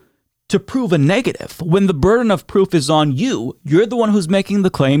school to prove a negative when the burden of proof is on you. You're the one who's making the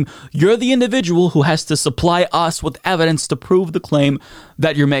claim. You're the individual who has to supply us with evidence to prove the claim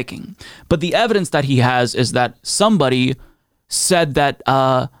that you're making. But the evidence that he has is that somebody said that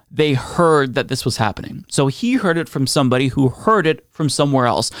they heard that this was happening. So he heard it from somebody who heard it from somewhere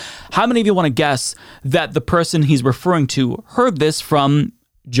else. How many of you want to guess that the person he's referring to heard this from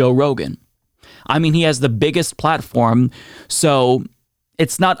Joe Rogan? I mean, he has the biggest platform, so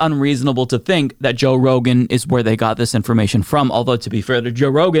it's not unreasonable to think that Joe Rogan is where they got this information from. Although, to be fair to Joe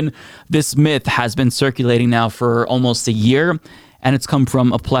Rogan, this myth has been circulating now for almost a year, and it's come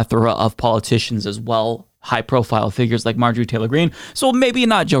from a plethora of politicians as well, high-profile figures like Marjorie Taylor Greene. So maybe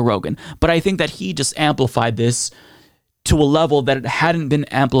not Joe Rogan, but I think that he just amplified this to a level that it hadn't been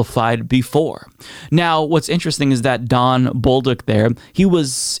amplified before. Now, what's interesting is that Don Bolduc there, he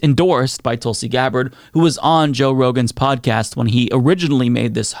was endorsed by Tulsi Gabbard, who was on Joe Rogan's podcast when he originally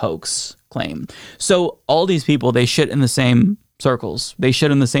made this hoax claim. So all these people, they shit in the same circles. They shit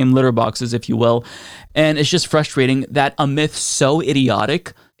in the same litter boxes, if you will. And it's just frustrating that a myth so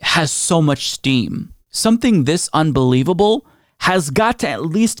idiotic has so much steam. Something this unbelievable has got to at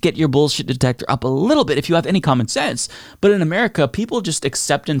least get your bullshit detector up a little bit if you have any common sense. But in America, people just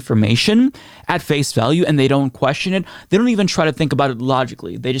accept information at face value and they don't question it. They don't even try to think about it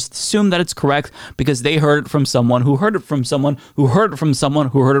logically. They just assume that it's correct because they heard it from someone who heard it from someone who heard it from someone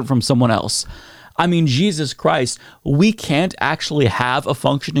who heard it from someone else. I mean, Jesus Christ, we can't actually have a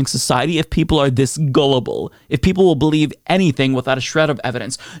functioning society if people are this gullible, if people will believe anything without a shred of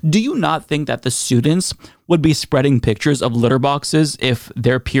evidence. Do you not think that the students would be spreading pictures of litter boxes if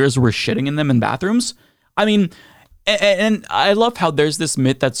their peers were shitting in them in bathrooms? I mean, and I love how there's this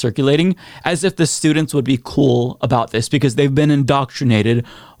myth that's circulating as if the students would be cool about this because they've been indoctrinated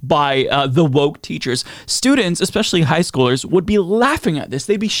by the woke teachers. Students, especially high schoolers, would be laughing at this.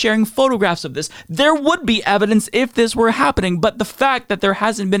 They'd be sharing photographs of this. There would be evidence if this were happening, but the fact that there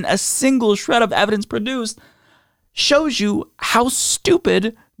hasn't been a single shred of evidence produced shows you how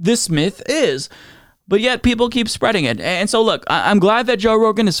stupid this myth is. But yet people keep spreading it. And so look, I'm glad that Joe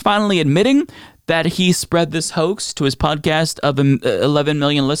Rogan is finally admitting that he spread this hoax to his podcast of 11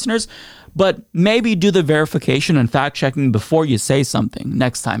 million listeners. But maybe do the verification and fact checking before you say something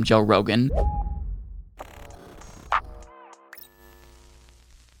next time, Joe Rogan.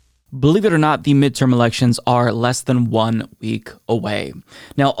 Believe it or not, the midterm elections are less than 1 week away.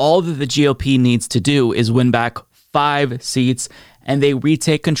 Now, all that the GOP needs to do is win back 5 seats and they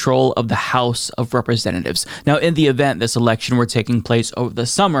retake control of the House of Representatives. Now, in the event this election were taking place over the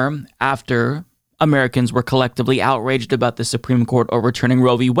summer, after Americans were collectively outraged about the Supreme Court overturning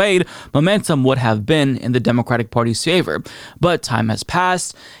Roe v. Wade, momentum would have been in the Democratic Party's favor. But time has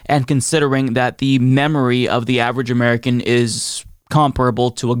passed, and considering that the memory of the average American is comparable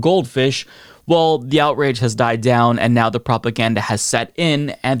to a goldfish, well, the outrage has died down, and now the propaganda has set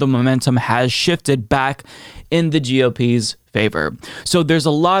in, and the momentum has shifted back in the GOP's favor. So there's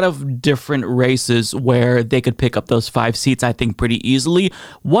a lot of different races where they could pick up those 5 seats, I think, pretty easily.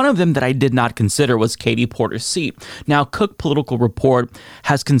 One of them that I did not consider was Katie Porter's seat. Now, Cook Political Report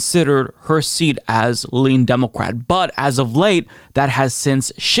has considered her seat as lean Democrat, but as of late, that has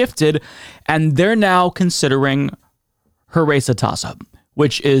since shifted, and they're now considering her race a toss-up,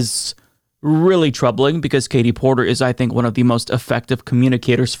 which is really troubling because Katie Porter is, I think, one of the most effective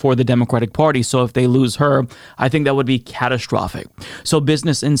communicators for the Democratic Party. So if they lose her, I think that would be catastrophic. So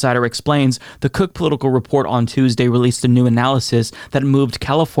Business Insider explains the Cook Political Report on Tuesday released a new analysis that moved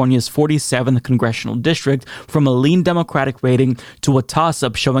California's 47th congressional district from a lean Democratic rating to a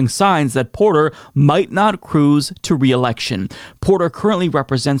toss-up, showing signs that Porter might not cruise to re-election. Porter currently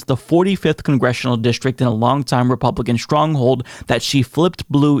represents the 45th congressional district in a longtime Republican stronghold that she flipped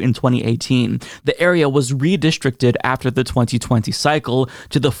blue in 2018. The area was redistricted after the 2020 cycle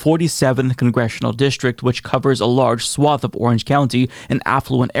to the 47th congressional district, which covers a large swath of Orange County, an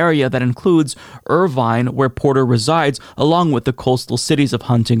affluent area that includes Irvine, where Porter resides, along with the coastal cities of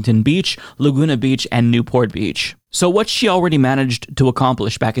Huntington Beach, Laguna Beach, and Newport Beach. So what she already managed to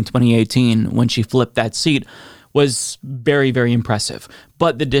accomplish back in 2018 when she flipped that seat was very, very impressive.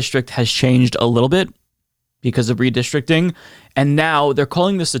 But the district has changed a little bit because of redistricting, and now they're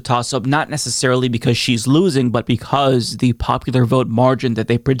calling this a toss-up, not necessarily because she's losing, but because the popular vote margin that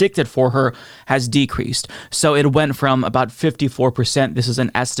they predicted for her has decreased. So it went from about 54%, this is an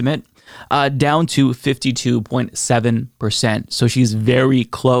estimate, down to 52.7%. So she's very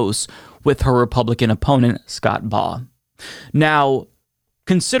close with her Republican opponent, Scott Baugh. Now,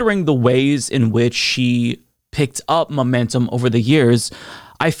 considering the ways in which she picked up momentum over the years,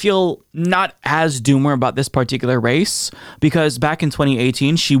 I feel not as doomer about this particular race because back in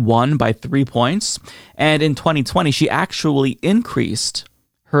 2018, she won by 3 points. And in 2020, she actually increased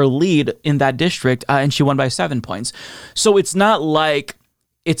her lead in that district and she won by 7 points. So it's not like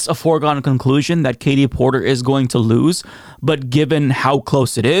it's a foregone conclusion that Katie Porter is going to lose, but given how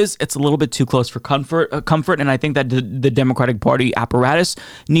close it is, it's a little bit too close for comfort. And I think that the Democratic Party apparatus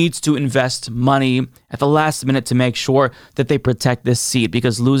needs to invest money at the last minute to make sure that they protect this seat,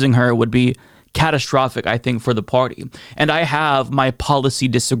 because losing her would be catastrophic, I think, for the party. And I have my policy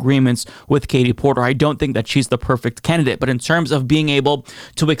disagreements with Katie Porter. I don't think that she's the perfect candidate, but in terms of being able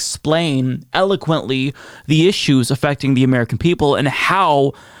to explain eloquently the issues affecting the American people and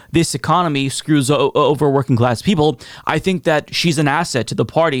how this economy screws over working class people, I think that she's an asset to the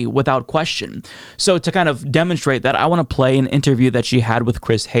party without question. So to kind of demonstrate that, I want to play an interview that she had with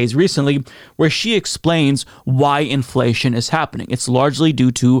Chris Hayes recently, where she explains why inflation is happening. It's largely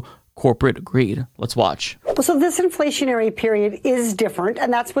due to corporate greed. Let's watch. Well, so this inflationary period is different,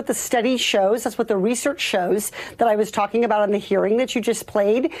 and that's what the study shows. That's what the research shows that I was talking about on the hearing that you just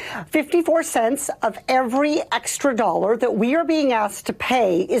played. 54 cents of every extra dollar that we are being asked to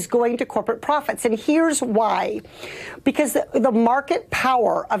pay is going to corporate profits. And here's why. Because the market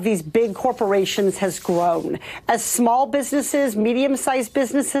power of these big corporations has grown. As small businesses, medium-sized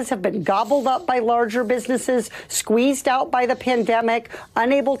businesses have been gobbled up by larger businesses, squeezed out by the pandemic,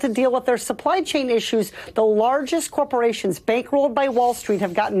 unable to deal with their supply chain issues, the largest corporations bankrolled by Wall Street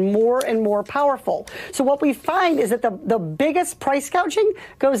have gotten more and more powerful. So what we find is that the biggest price gouging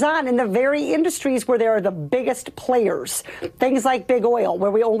goes on in the very industries where there are the biggest players. Things like big oil,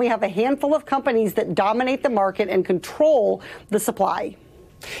 where we only have a handful of companies that dominate the market and control the supply.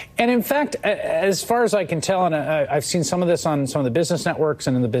 And in fact, as far as I can tell, and I've seen some of this on some of the business networks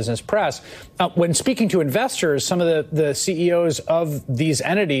and in the business press, when speaking to investors, some of the CEOs of these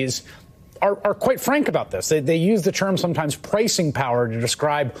entities are quite frank about this. They use the term sometimes pricing power to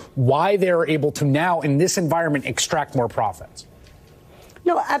describe why they're able to now, in this environment, extract more profits.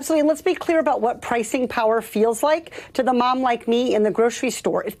 No, absolutely. And let's be clear about what pricing power feels like to the mom like me in the grocery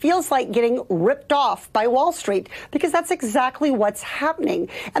store. It feels like getting ripped off by Wall Street, because that's exactly what's happening.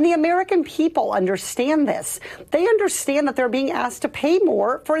 And the American people understand this. They understand that they're being asked to pay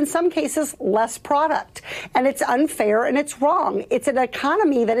more for, in some cases, less product. And it's unfair and it's wrong. It's an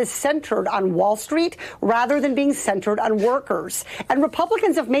economy that is centered on Wall Street rather than being centered on workers. And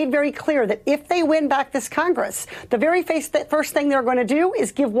Republicans have made very clear that if they win back this Congress, the very first thing they're going to do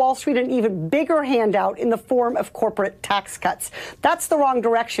is give Wall Street an even bigger handout in the form of corporate tax cuts. That's the wrong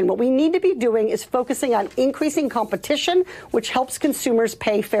direction. What we need to be doing is focusing on increasing competition, which helps consumers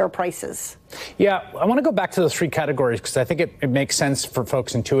pay fair prices. Yeah, I want to go back to those three categories because I think it makes sense for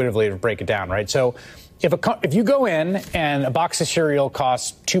folks intuitively to break it down, right? So if you go in and a box of cereal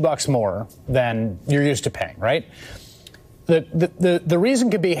costs $2 more than you're used to paying, right? The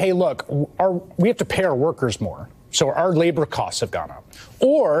reason could be, hey, look, we have to pay our workers more. So our labor costs have gone up.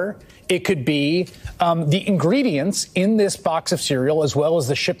 Or it could be the ingredients in this box of cereal as well as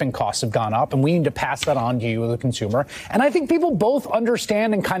the shipping costs have gone up, and we need to pass that on to you, the consumer. And I think people both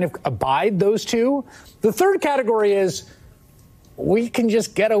understand and kind of abide those two. The third category is we can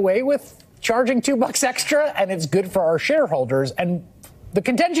just get away with charging $2 extra, and it's good for our shareholders. And the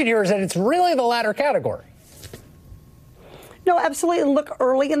contention here is that it's really the latter category. No, absolutely. And look,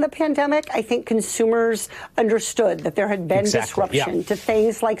 early in the pandemic, I think consumers understood that there had been disruption to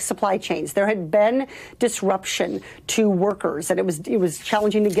things like supply chains. There had been disruption to workers, and it was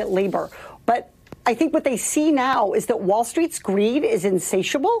challenging to get labor. But I think what they see now is that Wall Street's greed is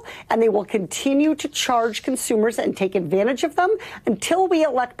insatiable, and they will continue to charge consumers and take advantage of them until we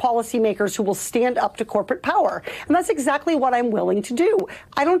elect policymakers who will stand up to corporate power. And that's exactly what I'm willing to do.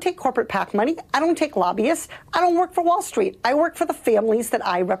 I don't take corporate PAC money. I don't take lobbyists. I don't work for Wall Street. I work for the families that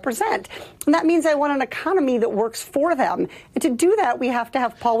I represent. And that means I want an economy that works for them. And to do that, we have to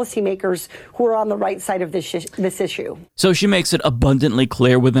have policymakers who are on the right side of this issue. So she makes it abundantly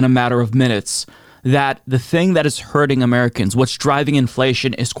clear within a matter of minutes that the thing that is hurting Americans, what's driving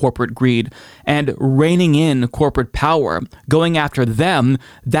inflation, is corporate greed. And reining in corporate power, going after them,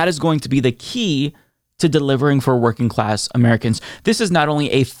 that is going to be the key to delivering for working class Americans. This is not only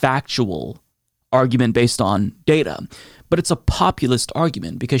a factual argument based on data, but it's a populist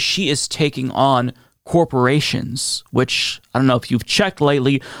argument because she is taking on corporations, which I don't know if you've checked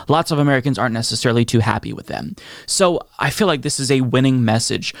lately, lots of Americans aren't necessarily too happy with them. So I feel like this is a winning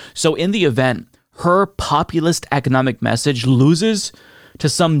message. So in the event her populist economic message loses to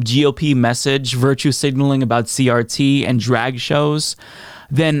some GOP message, virtue signaling about CRT and drag shows,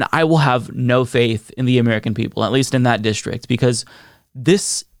 then I will have no faith in the American people, at least in that district, because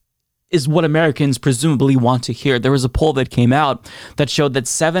this is what Americans presumably want to hear. There was a poll that came out that showed that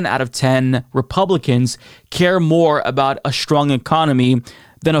 7 out of 10 Republicans care more about a strong economy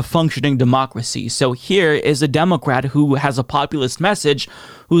than a functioning democracy. So here is a Democrat who has a populist message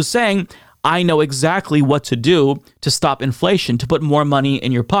who's saying, I know exactly what to do to stop inflation, to put more money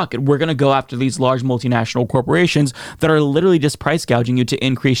in your pocket. We're going to go after these large multinational corporations that are literally just price gouging you to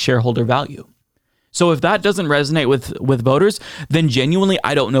increase shareholder value. So if that doesn't resonate with voters, then genuinely,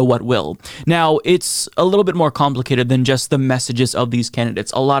 I don't know what will. Now, it's a little bit more complicated than just the messages of these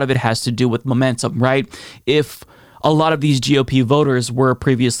candidates. A lot of it has to do with momentum, right? If a lot of these GOP voters were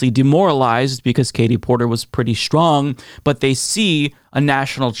previously demoralized because Katie Porter was pretty strong, but they see a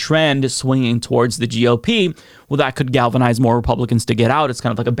national trend swinging towards the GOP, well, that could galvanize more Republicans to get out. It's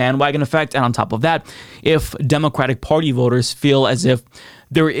kind of like a bandwagon effect. And on top of that, if Democratic Party voters feel as if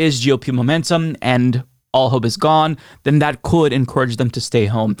there is GOP momentum and all hope is gone, then that could encourage them to stay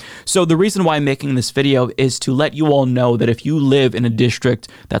home. So the reason why I'm making this video is to let you all know that if you live in a district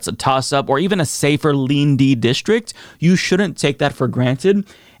that's a toss-up or even a safer lean D district, you shouldn't take that for granted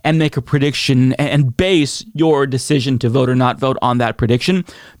and make a prediction and base your decision to vote or not vote on that prediction.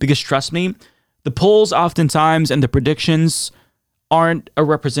 Because trust me, the polls oftentimes and the predictions aren't a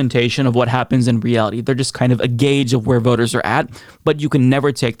representation of what happens in reality. They're just kind of a gauge of where voters are at, but you can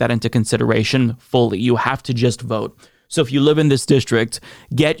never take that into consideration fully. You have to just vote. So if you live in this district,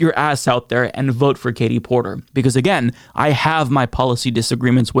 get your ass out there and vote for Katie Porter. Because again, I have my policy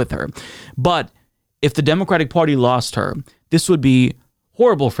disagreements with her. But if the Democratic Party lost her, this would be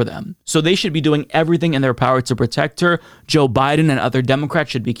horrible for them. So they should be doing everything in their power to protect her. Joe Biden and other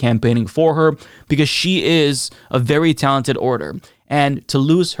Democrats should be campaigning for her because she is a very talented orator. And to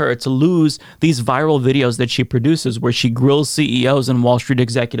lose her, to lose these viral videos that she produces where she grills CEOs and Wall Street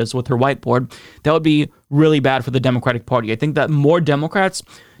executives with her whiteboard, that would be really bad for the Democratic Party. I think that more Democrats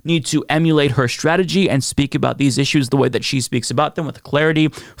need to emulate her strategy and speak about these issues the way that she speaks about them, with clarity,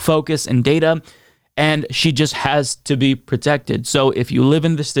 focus, and data. And she just has to be protected. So if you live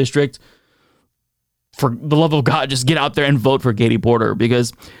in this district, for the love of God, just get out there and vote for Katie Porter,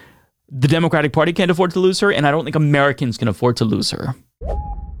 because the Democratic Party can't afford to lose her, and I don't think Americans can afford to lose her.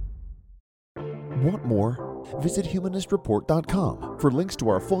 Want more? Visit humanistreport.com for links to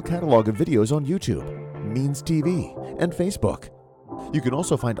our full catalog of videos on YouTube, Means TV, and Facebook. You can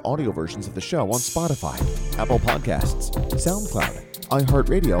also find audio versions of the show on Spotify, Apple Podcasts, SoundCloud,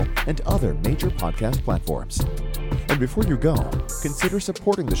 iHeartRadio, and other major podcast platforms. And before you go, consider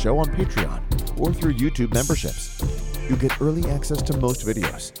supporting the show on Patreon or through YouTube memberships. You'll get early access to most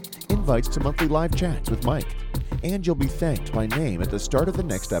videos, invites to monthly live chats with Mike, and you'll be thanked by name at the start of the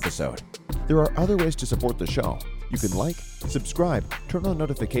next episode. There are other ways to support the show. You can like, subscribe, turn on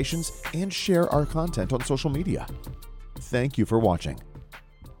notifications, and share our content on social media. Thank you for watching.